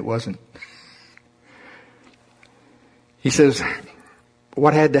 No, and it wasn't. He says,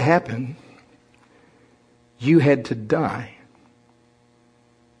 what had to happen? You had to die.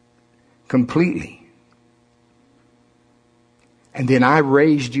 Completely. And then I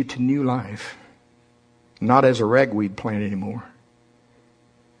raised you to new life. Not as a ragweed plant anymore.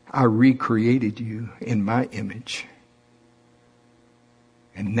 I recreated you in my image.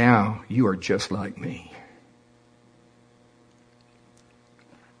 And now you are just like me.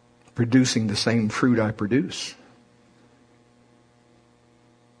 Producing the same fruit I produce.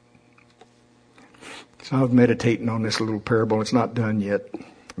 So I was meditating on this little parable. It's not done yet.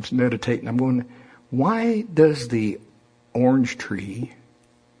 I'm meditating. I'm going, why does the orange tree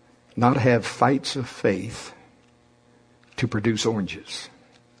not have fights of faith to produce oranges?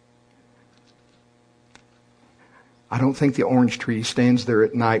 I don't think the orange tree stands there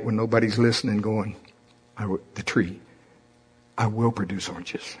at night when nobody's listening going, the tree, I will produce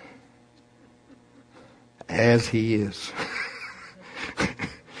oranges. As he is,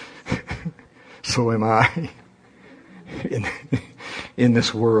 so am I in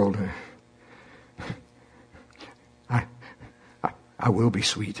this world. I will be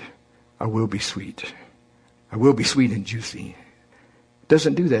sweet. I will be sweet. I will be sweet and juicy.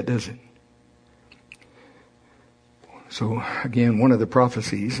 Doesn't do that, does it? So again, one of the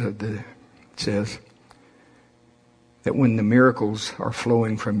prophecies says that when the miracles are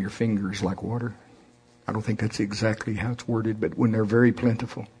flowing from your fingers like water, I don't think that's exactly how it's worded, but when they're very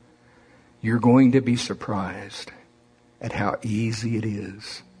plentiful, you're going to be surprised at how easy it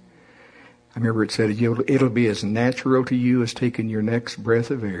is. I remember it said it'll be as natural to you as taking your next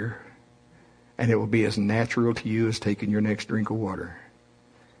breath of air, and it will be as natural to you as taking your next drink of water.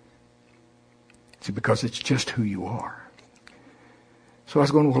 See, because it's just who you are. So I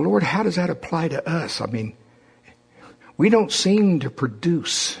was going, well, Lord, how does that apply to us? I mean, we don't seem to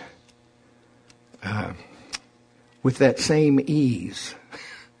produce with that same ease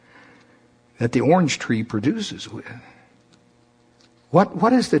that the orange tree produces with.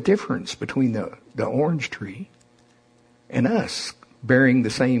 What is the difference between the orange tree and us bearing the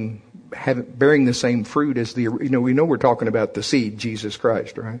same fruit as we know we're talking about the seed, Jesus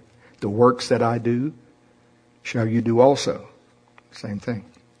Christ, right? The works that I do shall you do also. Same thing.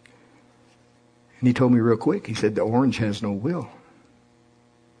 And he told me real quick, he said the orange has no will.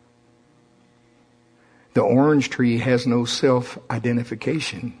 The orange tree has no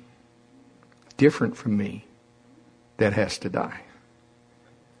self-identification different from me that has to die.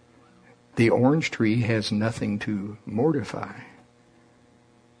 The orange tree has nothing to mortify.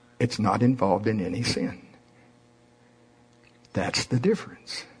 It's not involved in any sin. That's the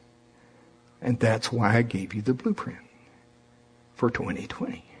difference. And that's why I gave you the blueprint for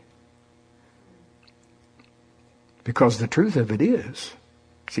 2020. Because the truth of it is,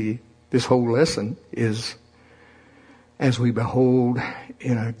 see, this whole lesson is as we behold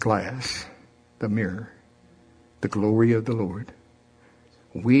in a glass, the mirror, the glory of the Lord,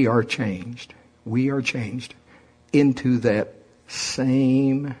 we are changed into that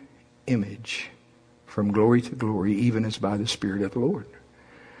same image from glory to glory, even as by the Spirit of the Lord.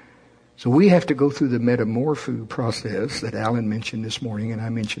 So we have to go through the metamorpho process that Alan mentioned this morning and I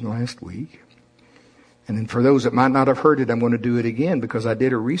mentioned last week. And then for those that might not have heard it, I'm going to do it again because I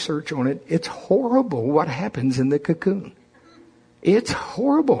did a research on it. It's horrible what happens in the cocoon. It's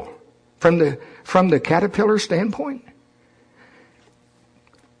horrible from the caterpillar standpoint.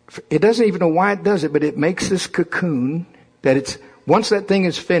 It doesn't even know why it does it, but it makes this cocoon that once that thing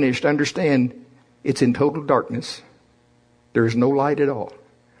is finished, understand it's in total darkness. There is no light at all.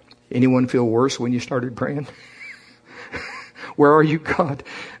 Anyone feel worse when you started praying? Where are you, God?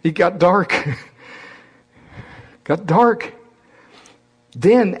 It got dark. Got dark.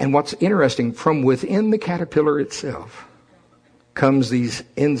 Then, and what's interesting, from within the caterpillar itself comes these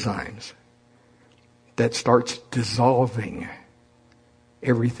enzymes that starts dissolving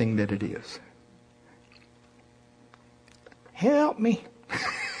everything that it is. Help me.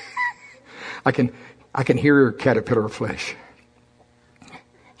 I can hear caterpillar flesh.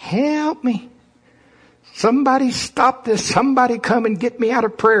 Help me. Somebody stop this. Somebody come and get me out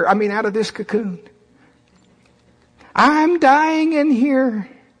of prayer. Out of this cocoon. I'm dying in here.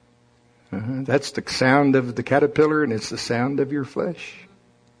 That's the sound of the caterpillar, and it's the sound of your flesh.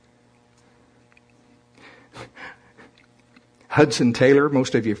 Hudson Taylor,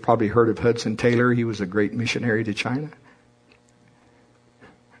 most of you have probably heard of Hudson Taylor. He was a great missionary to China.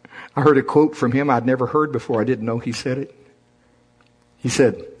 I heard a quote from him I'd never heard before. I didn't know he said it. He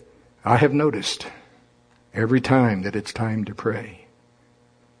said, I have noticed every time that it's time to pray,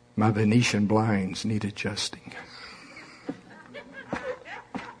 my Venetian blinds need adjusting.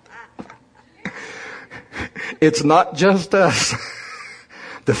 It's not just us.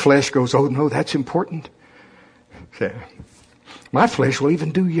 The flesh goes, oh no, that's important. My flesh will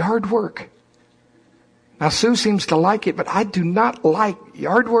even do yard work. Now Sue seems to like it, but I do not like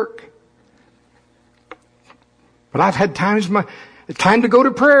yard work. But I've had time to go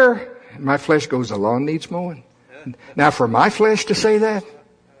to prayer. And my flesh goes, the lawn needs mowing. Now for my flesh to say that,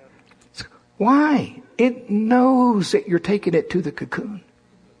 why? It knows that you're taking it to the cocoon.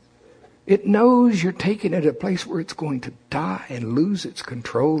 It knows you're taking it to a place where it's going to die and lose its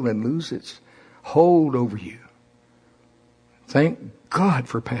control and lose its hold over you. Thank God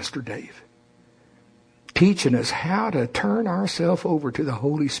for Pastor Dave teaching us how to turn ourselves over to the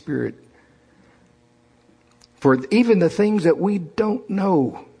Holy Spirit for even the things that we don't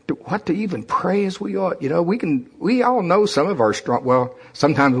know what to even pray as we ought. We all know some of our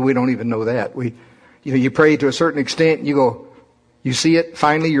sometimes we don't even know that. You pray to a certain extent, you see it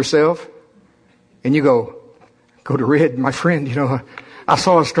finally yourself, and you go to Red, my friend, I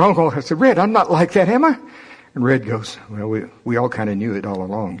saw a stronghold. I said, Red, I'm not like that, am I? And Red goes, well, we all kind of knew it all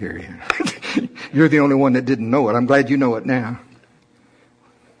along, Gary. You're the only one that didn't know it. I'm glad you know it now.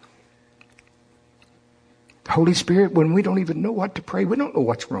 The Holy Spirit, when we don't even know what to pray, we don't know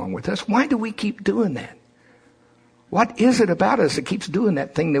what's wrong with us. Why do we keep doing that? What is it about us that keeps doing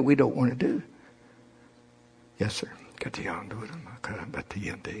that thing that we don't want to do? Yes, sir.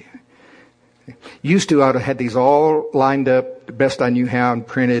 Used to, I'd have had these all lined up, the best I knew how, and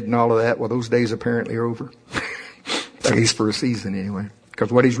printed and all of that. Well, those days apparently are over. At least for a season anyway.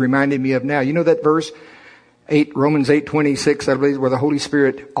 Because what he's reminding me of now, you know that verse, Romans 8:26, I believe, where the Holy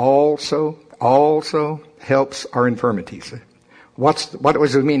Spirit also helps our infirmities. What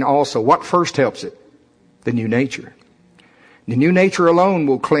does it mean also? What first helps it? The new nature. The new nature alone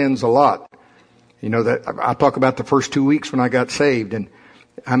will cleanse a lot. That I talk about the first 2 weeks when I got saved, and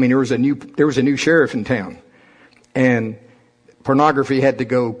there was a new sheriff in town, and pornography had to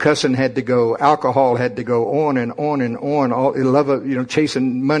go, cussing had to go, alcohol had to go, on and on and on. All love of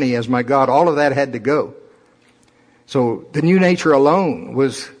chasing money as my God, all of that had to go. So the new nature alone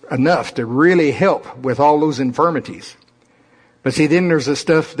was enough to really help with all those infirmities. But see, then there's the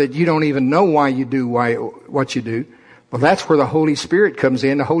stuff that you don't even know why you do what you do. Well, that's where the Holy Spirit comes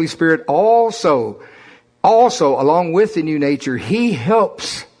in. The Holy Spirit also, along with the new nature, He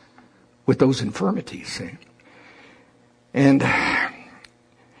helps with those infirmities. See? And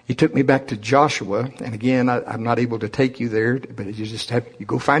He took me back to Joshua. And again, I'm not able to take you there, but you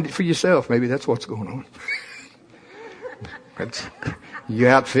go find it for yourself. Maybe that's what's going on. You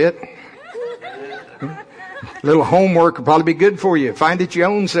outfit? A little homework will probably be good for you. Find it your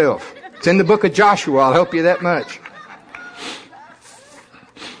own self. It's in the book of Joshua. I'll help you that much.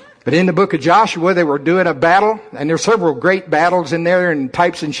 But in the book of Joshua, they were doing a battle, and there are several great battles in there and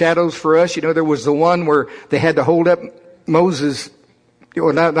types and shadows for us. There was the one where they had to hold up Moses.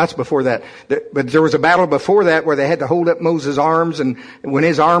 Well, that's before that. But there was a battle before that where they had to hold up Moses' arms, and when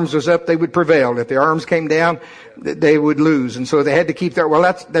his arms was up, they would prevail. If their arms came down, they would lose. And so they had to keep their,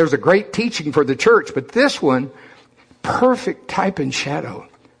 there's a great teaching for the church. But this one, perfect type and shadow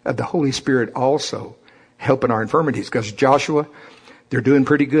of the Holy Spirit also helping our infirmities. Because Joshua, they're doing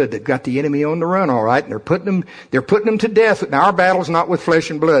pretty good. They've got the enemy on the run, all right, and they're putting them to death. Now, our battle's not with flesh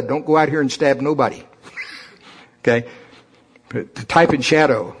and blood. Don't go out here and stab nobody. Okay? But the type and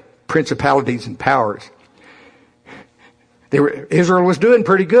shadow, principalities and powers. Israel was doing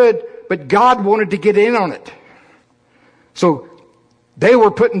pretty good, but God wanted to get in on it. So they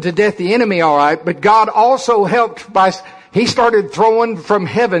were putting to death the enemy, all right, but God also helped He started throwing from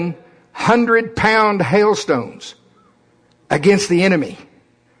heaven 100-pound hailstones against the enemy.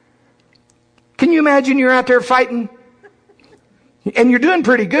 Can you imagine you're out there fighting? And you're doing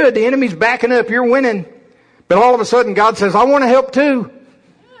pretty good. The enemy's backing up. You're winning. But all of a sudden God says, I want to help too.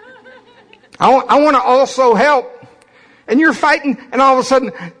 I want to also help. And you're fighting, and all of a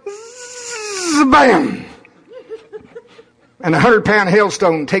sudden, bam! And a 100-pound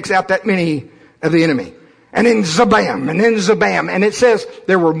hailstone takes out that many of the enemy. And then zabam, and then zabam. And it says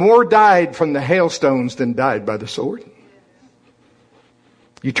there were more died from the hailstones than died by the sword.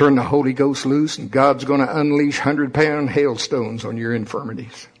 You turn the Holy Ghost loose, and God's going to unleash 100-pound hailstones on your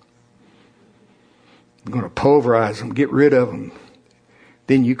infirmities. You're going to pulverize them, get rid of them.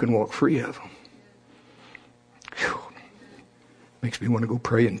 Then you can walk free of them. Whew. Makes me want to go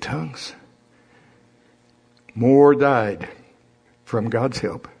pray in tongues. More died from God's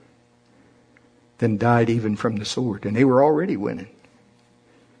help than died even from the sword. And they were already winning.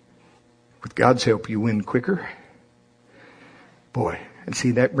 With God's help, you win quicker. Boy, and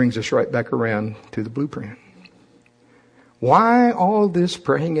see, that brings us right back around to the blueprint. Why all this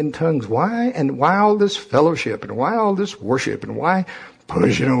praying in tongues? Why all this fellowship? And why all this worship? And why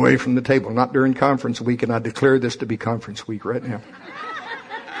pushing away from the table? Not during conference week, and I declare this to be conference week right now.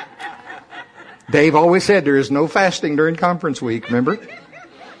 Dave always said there is no fasting during conference week, remember?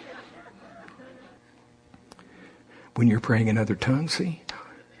 When you're praying in other tongues, see?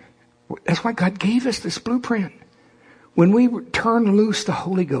 That's why God gave us this blueprint. When we turn loose the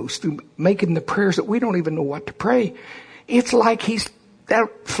Holy Ghost through making the prayers that we don't even know what to pray, it's like he's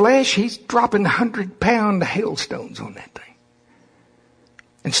dropping 100-pound hailstones on that thing.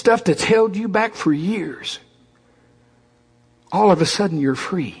 And stuff that's held you back for years. All of a sudden you're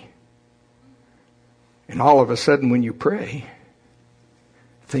free. And all of a sudden when you pray,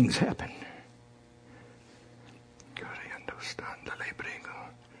 things happen.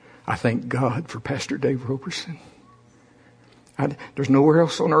 I thank God for Pastor Dave Roberson. There's nowhere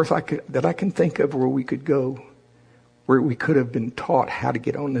else on earth that I can think of where we could go, where we could have been taught how to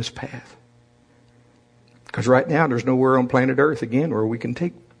get on this path. Because right now there's nowhere on planet Earth again where we can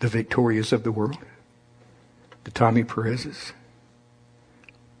take the Victorias of the world, the Tommy Perez's.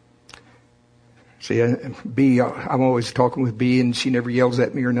 See, I'm always talking with B, and she never yells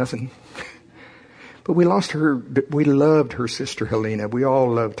at me or nothing. But we lost her. We loved her sister Helena. We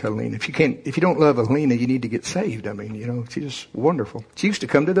all loved Helena. If you don't love Helena, you need to get saved. I mean, she's just wonderful. She used to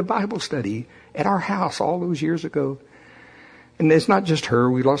come to the Bible study at our house all those years ago. And it's not just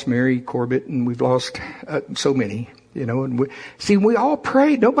her. We lost Mary Corbett, and we've lost so many. And we all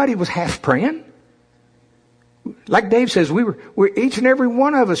prayed. Nobody was half praying. Like Dave says, we're each and every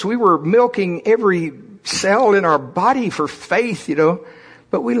one of us. We were milking every cell in our body for faith.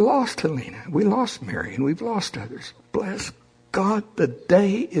 But we lost Helena, we lost Mary, and we've lost others. Bless God, the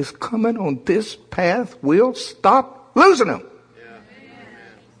day is coming on this path. We'll stop losing them.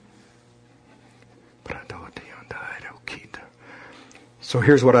 So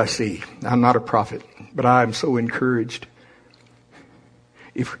here's what I see. I'm not a prophet, but I'm so encouraged.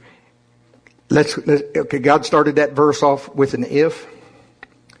 Okay, God started that verse off with an if.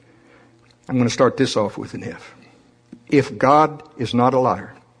 I'm going to start this off with an if. If God is not a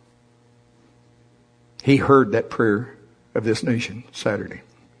liar, He heard that prayer of this nation Saturday.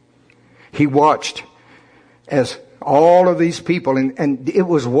 He watched as all of these people, and it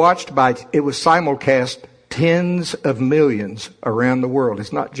was simulcast tens of millions around the world.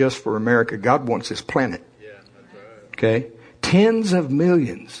 It's not just for America. God wants this planet. Yeah, that's right. Okay? Tens of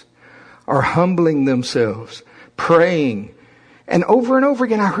millions are humbling themselves, praying. And over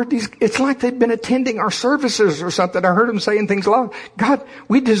again, I heard these, it's like they've been attending our services or something. I heard them saying things like, God,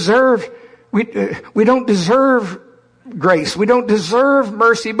 we don't deserve grace. We don't deserve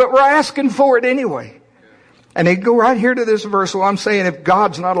mercy, but we're asking for it anyway. And they go right here to this verse. Well, I'm saying if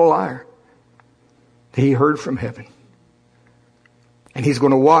God's not a liar, He heard from heaven. And He's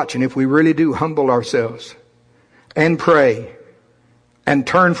going to watch. And if we really do humble ourselves and pray and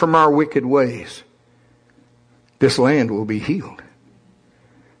turn from our wicked ways, this land will be healed.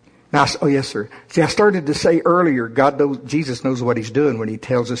 Now, oh yes, sir. See, I started to say earlier, Jesus knows what He's doing when He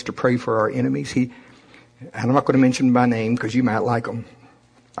tells us to pray for our enemies. And I'm not going to mention by name because you might like them.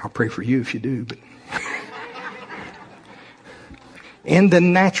 I'll pray for you if you do. But in the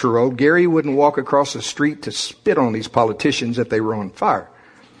natural, Gary wouldn't walk across the street to spit on these politicians if they were on fire.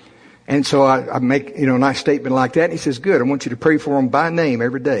 And so I make, a nice statement like that. And he says, good, I want you to pray for them by name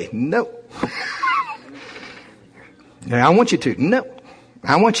every day. No. Now, I want you to. No.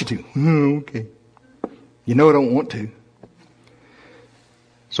 I want you to. Okay. I don't want to.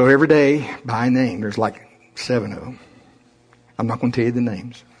 So every day, by name, there's like 7 of them. I'm not going to tell you the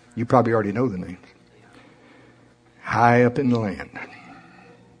names. You probably already know the names. High up in the land.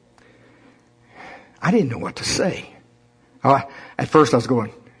 I didn't know what to say. At first I was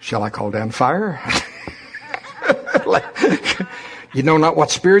going, shall I call down fire? You know not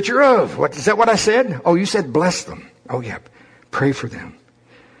what spirit you're of. Is that what I said? Oh, you said bless them. Oh, yeah. Pray for them.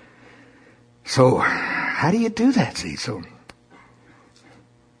 So, how do you do that? See, so,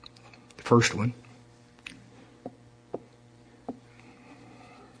 the first one.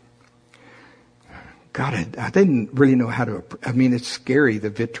 God, I didn't really know how to, it's scary, the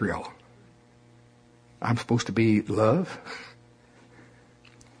vitriol. I'm supposed to be love.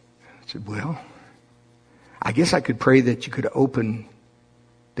 I said, well, I guess I could pray that you could open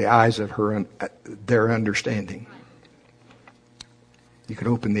the eyes of their understanding. You could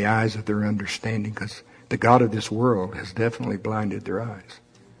open the eyes of their understanding because the God of this world has definitely blinded their eyes.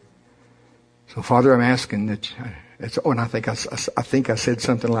 So, Father, I'm asking that, and I think I said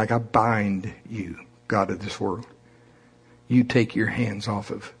something like, I bind you, God of this world. You take your hands off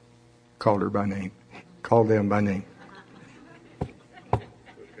of, called her by name. Call them by name.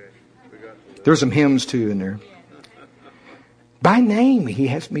 There's some hymns too in there. By name, He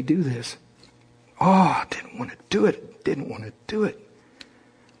has me do this. Oh, I didn't want to do it.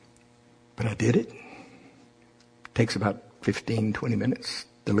 But I did it. Takes about 15, 20 minutes,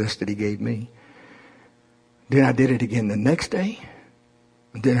 the list that He gave me. Then I did it again the next day.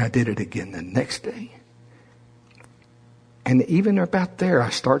 Then I did it again the next day. And even about there,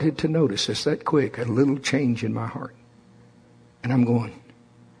 I started to notice, just that quick, a little change in my heart. And I'm going,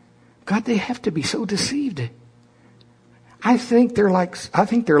 God, they have to be so deceived. I think they're like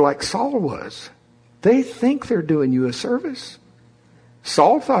Saul was. They think they're doing you a service.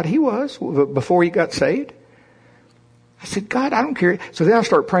 Saul thought he was before he got saved. I said, God, I don't care. So then I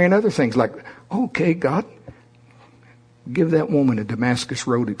start praying other things like, okay, God, Give that woman a Damascus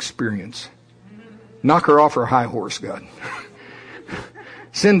Road experience. Knock her off her high horse, God.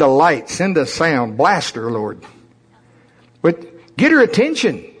 Send a light, send a sound, blast her, Lord. But get her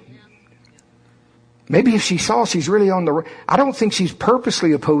attention. Maybe if she saw she's really on the... I don't think she's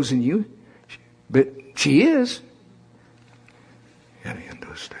purposely opposing you, but she is.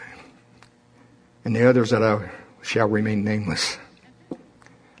 And the others that I shall remain nameless.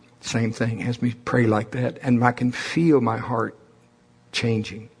 Same thing. Has me pray like that. And I can feel my heart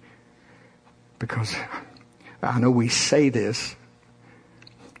changing. Because I know we say this.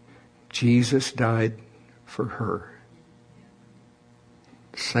 Jesus died for her.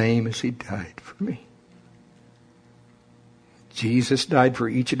 Same as he died for me. Jesus died for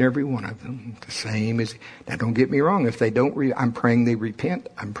each and every one of them. The same as... Now don't get me wrong. If they don't... I'm praying they repent.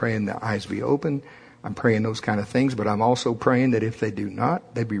 I'm praying their eyes be open. I'm praying those kind of things. But I'm also praying that if they do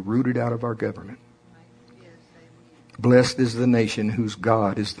not, they be rooted out of our government. Blessed is the nation whose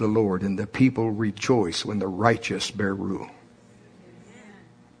God is the Lord, and the people rejoice when the righteous bear rule.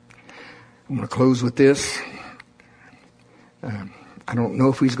 I'm going to close with this. I don't know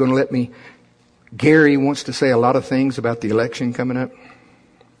if he's going to let me... Gary wants to say a lot of things about the election coming up.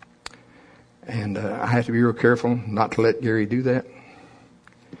 And I have to be real careful not to let Gary do that.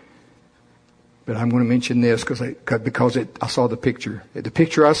 But I'm going to mention this because I saw the picture. The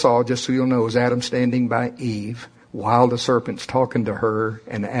picture I saw, just so you'll know, is Adam standing by Eve while the serpent's talking to her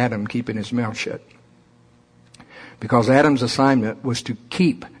and Adam keeping his mouth shut. Because Adam's assignment was to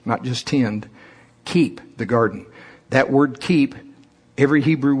keep, not just tend, keep the garden. That word keep, every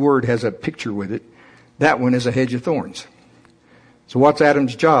Hebrew word has a picture with it. That one is a hedge of thorns. So what's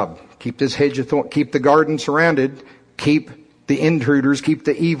Adam's job? Keep this hedge of thorns, keep the garden surrounded, keep the intruders, keep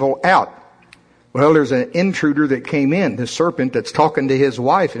the evil out. Well, there's an intruder that came in, the serpent that's talking to his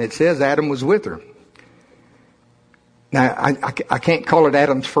wife, and it says Adam was with her. Now, I can't call it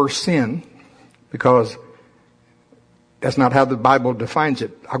Adam's first sin because that's not how the Bible defines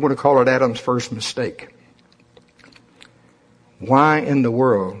it. I'm going to call it Adam's first mistake. Why in the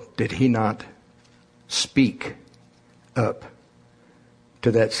world did he not speak up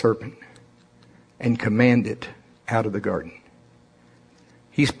to that serpent and command it out of the garden?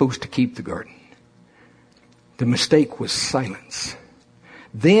 He's supposed to keep the garden. The mistake was silence.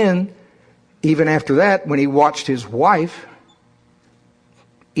 Then, even after that, when he watched his wife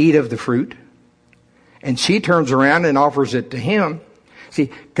eat of the fruit, and she turns around and offers it to him.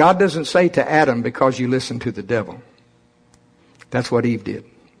 See, God doesn't say to Adam, because you listen to the devil. That's what Eve did.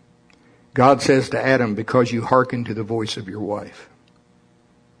 God says to Adam, because you hearken to the voice of your wife.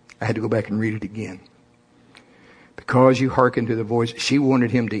 I had to go back and read it again. Because you hearken to the voice, she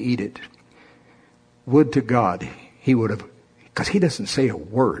wanted him to eat it. Would to God he would have, because he doesn't say a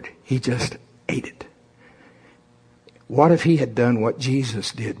word. He just ate it. What if he had done what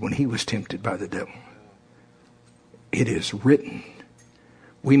Jesus did when he was tempted by the devil? It is written,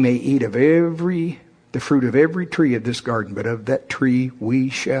 we may eat of the fruit of every tree of this garden, but of that tree we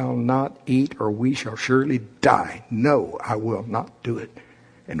shall not eat, or we shall surely die. No, I will not do it.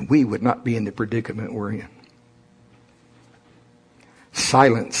 And we would not be in the predicament we're in.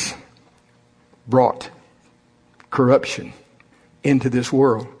 Silence brought corruption into this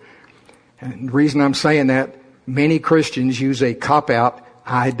world. And the reason I'm saying that, many Christians use a cop-out,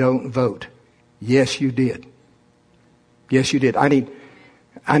 I don't vote. Yes, you did. Yes, you did. I need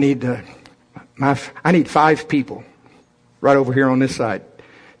 5 people right over here on this side.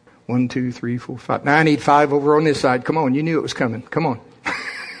 1, 2, 3, 4, 5. Now I need 5 over on this side. Come on, you knew it was coming. Come on.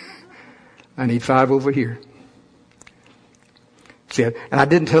 I need 5 over here. See, and I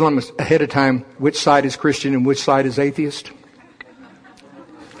didn't tell them ahead of time which side is Christian and which side is atheist.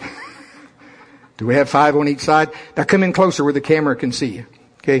 Do we have 5 on each side? Now come in closer where the camera can see you.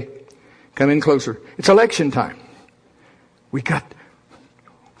 Okay? Come in closer. It's election time. We got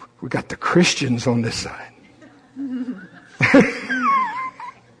the Christians on this side.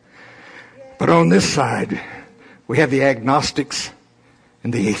 But on this side, we have the agnostics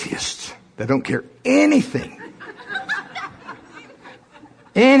and the atheists that don't care anything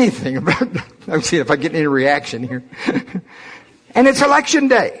about... Let's see if I get any reaction here. And it's election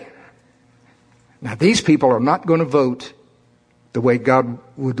day. Now, these people are not going to vote the way God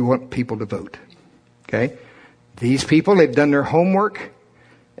would want people to vote. Okay? These people, they've done their homework.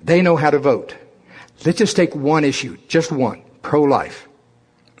 They know how to vote. Let's just take one issue, just one, pro-life.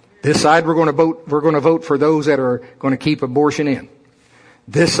 This side we're going to vote for those that are going to keep abortion in.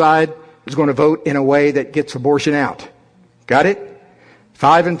 This side is going to vote in a way that gets abortion out. Got it?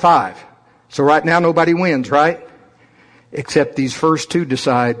 5 and 5. So right now nobody wins, right? Except these first 2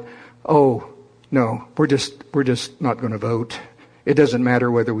 decide, oh, No, we're just not going to vote. It doesn't matter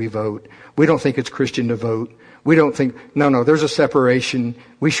whether we vote. We don't think it's Christian to vote. We don't think, no, there's a separation.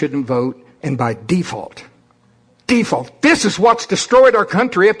 We shouldn't vote. And by default, this is what's destroyed our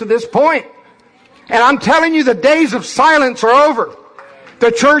country up to this point. And I'm telling you, the days of silence are over.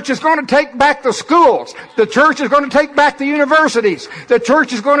 The church is going to take back the schools. The church is going to take back the universities. The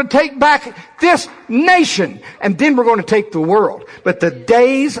church is going to take back this nation. And then we're going to take the world. But the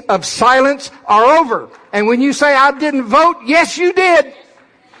days of silence are over. And when you say, I didn't vote, yes, you did.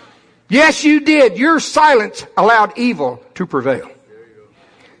 Yes, you did. Your silence allowed evil to prevail.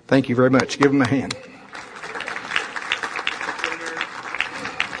 Thank you very much. Give them a hand.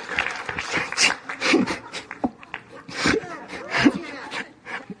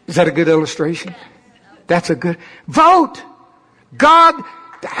 Is that a good illustration? That's a good... Vote! God,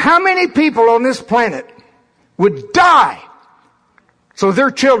 how many people on this planet would die so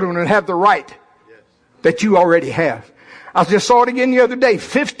their children would have the right that you already have? I just saw it again the other day.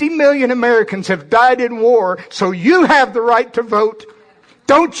 50 million Americans have died in war, so you have the right to vote.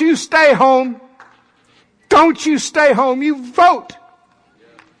 Don't you stay home. Don't you stay home. You vote.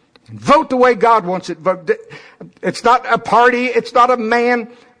 Vote the way God wants it. Vote. It's not a party. It's not a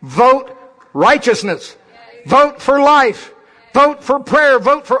man. Vote righteousness. Vote for life. Vote for prayer.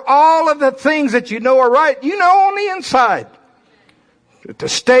 Vote for all of the things that you know are right. You know on the inside. To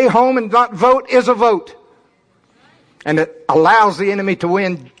stay home and not vote is a vote. And it allows the enemy to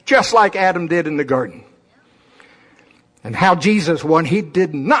win just like Adam did in the garden. And how Jesus won, he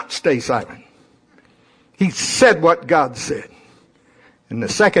did not stay silent. He said what God said. And the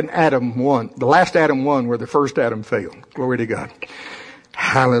second Adam won. The last Adam won where the first Adam failed. Glory to God.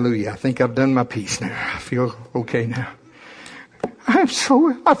 Hallelujah. I think I've done my piece now. I feel okay now. I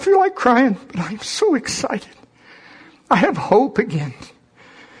feel like crying, but I'm so excited. I have hope again.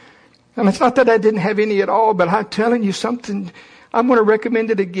 And it's not that I didn't have any at all, but I'm telling you something. I'm going to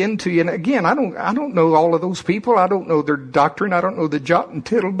recommend it again to you. And again, I don't know all of those people. I don't know their doctrine. I don't know the jot and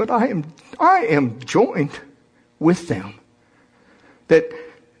tittle, but I am joined with them. That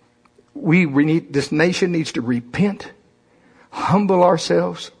this nation needs to repent, humble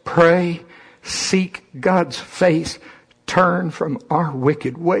ourselves, pray, seek God's face, turn from our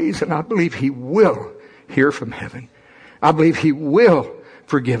wicked ways, and I believe He will hear from heaven. I believe He will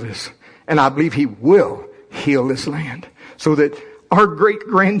forgive us, and I believe He will heal this land so that our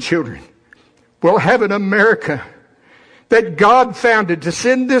great-grandchildren will have an America that God founded to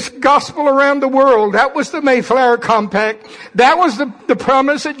send this gospel around the world. That was the Mayflower Compact. That was the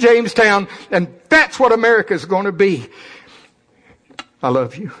promise at Jamestown. And that's what America is going to be. I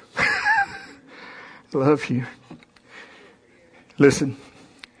love you. I love you. Listen.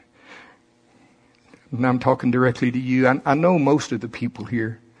 And I'm talking directly to you. I know most of the people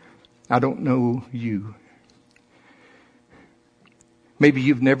here. I don't know you. Maybe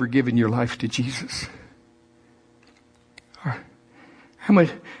you've never given your life to Jesus. How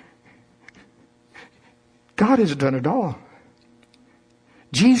much? God has done it all.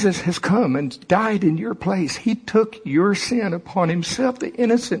 Jesus has come and died in your place. He took your sin upon Himself, the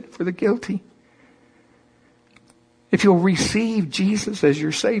innocent for the guilty. If you'll receive Jesus as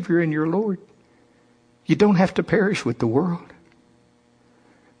your Savior and your Lord, you don't have to perish with the world.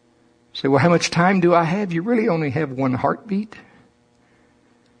 Say, well, how much time do I have? You really only have one heartbeat.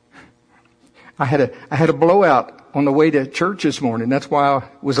 I had a blowout on the way to church this morning. That's why I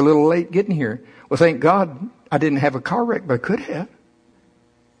was a little late getting here. Well, thank God I didn't have a car wreck, but I could have.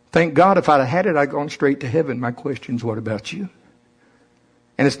 Thank God if I'd have had it, I'd gone straight to heaven. My question's, what about you?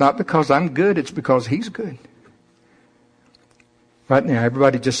 And it's not because I'm good, it's because He's good. Right now,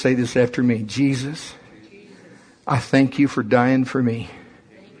 everybody just say this after me. Jesus, I thank You for dying for me.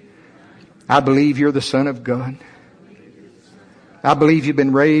 I believe You're the Son of God. I believe You've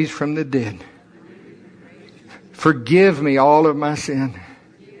been raised from the dead. Forgive me all of my sin.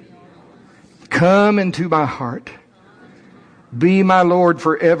 Come into my heart. Be my Lord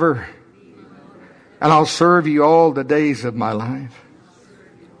forever. And I'll serve You all the days of my life.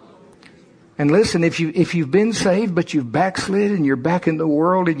 And listen, if you've been saved but you've backslid and you're back in the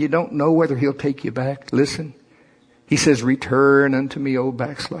world and you don't know whether He'll take you back, listen. He says, return unto me, O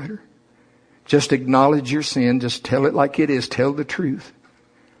backslider. Just acknowledge your sin. Just tell it like it is. Tell the truth.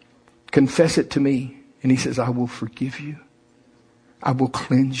 Confess it to me. And He says, I will forgive you. I will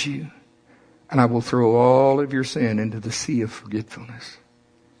cleanse you. And I will throw all of your sin into the sea of forgetfulness.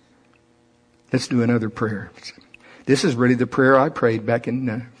 Let's do another prayer. This is really the prayer I prayed back in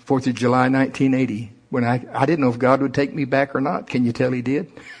 4th of July, 1980. When I didn't know if God would take me back or not. Can you tell He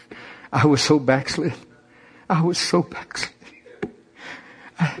did? I was so backslid. I was so backslid.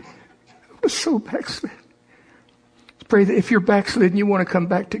 was so backslid. Pray that if you're backslidden, you want to come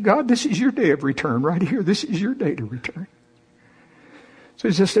back to God, this is your day of return right here. This is your day to return. So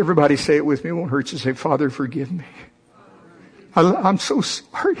just everybody say it with me. It won't hurt you. Say, Father, forgive me. I'm so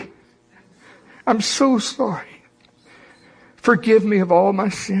sorry. I'm so sorry. Forgive me of all my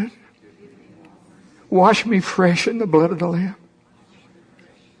sin. Wash me fresh in the blood of the Lamb.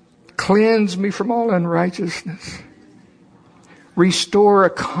 Cleanse me from all unrighteousness. Restore a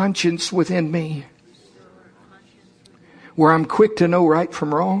conscience within me where I'm quick to know right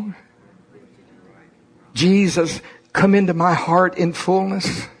from wrong. Jesus, come into my heart in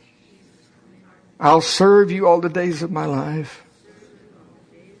fullness. I'll serve you all the days of my life.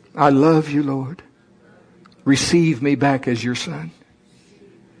 I love you, Lord. Receive me back as your son.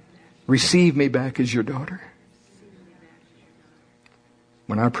 Receive me back as your daughter.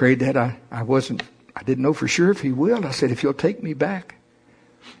 When I prayed that, I didn't know for sure if he will. I said, if you'll take me back.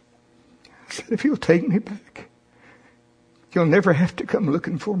 I said, if you'll take me back, you'll never have to come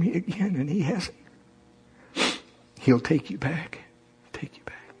looking for me again. And he hasn't. He'll take you back. Take you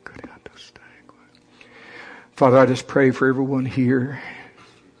back. Father, I just pray for everyone here.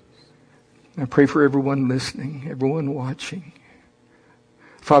 I pray for everyone listening, everyone watching.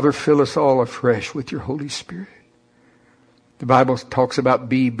 Father, fill us all afresh with your Holy Spirit. The Bible talks about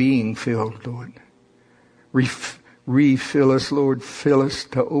being filled, Lord. Refill us, Lord. Fill us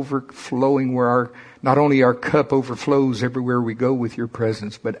to overflowing where not only our cup overflows everywhere we go with your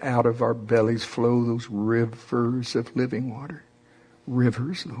presence, but out of our bellies flow those rivers of living water.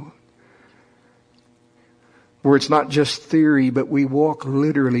 Rivers, Lord. Where it's not just theory, but we walk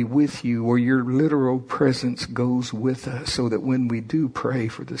literally with you, where your literal presence goes with us, so that when we do pray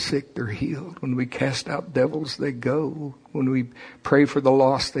for the sick, they're healed. When we cast out devils, they go. When we pray for the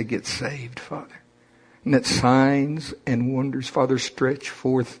lost, they get saved, Father. And that signs and wonders, Father, stretch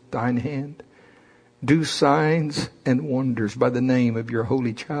forth thine hand. Do signs and wonders by the name of your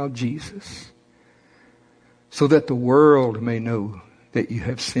holy child, Jesus, so that the world may know that you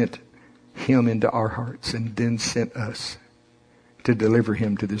have sent him into our hearts and then sent us to deliver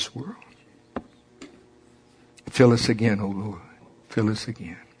him to this world. Fill us again, O Lord. Fill us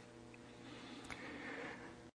again.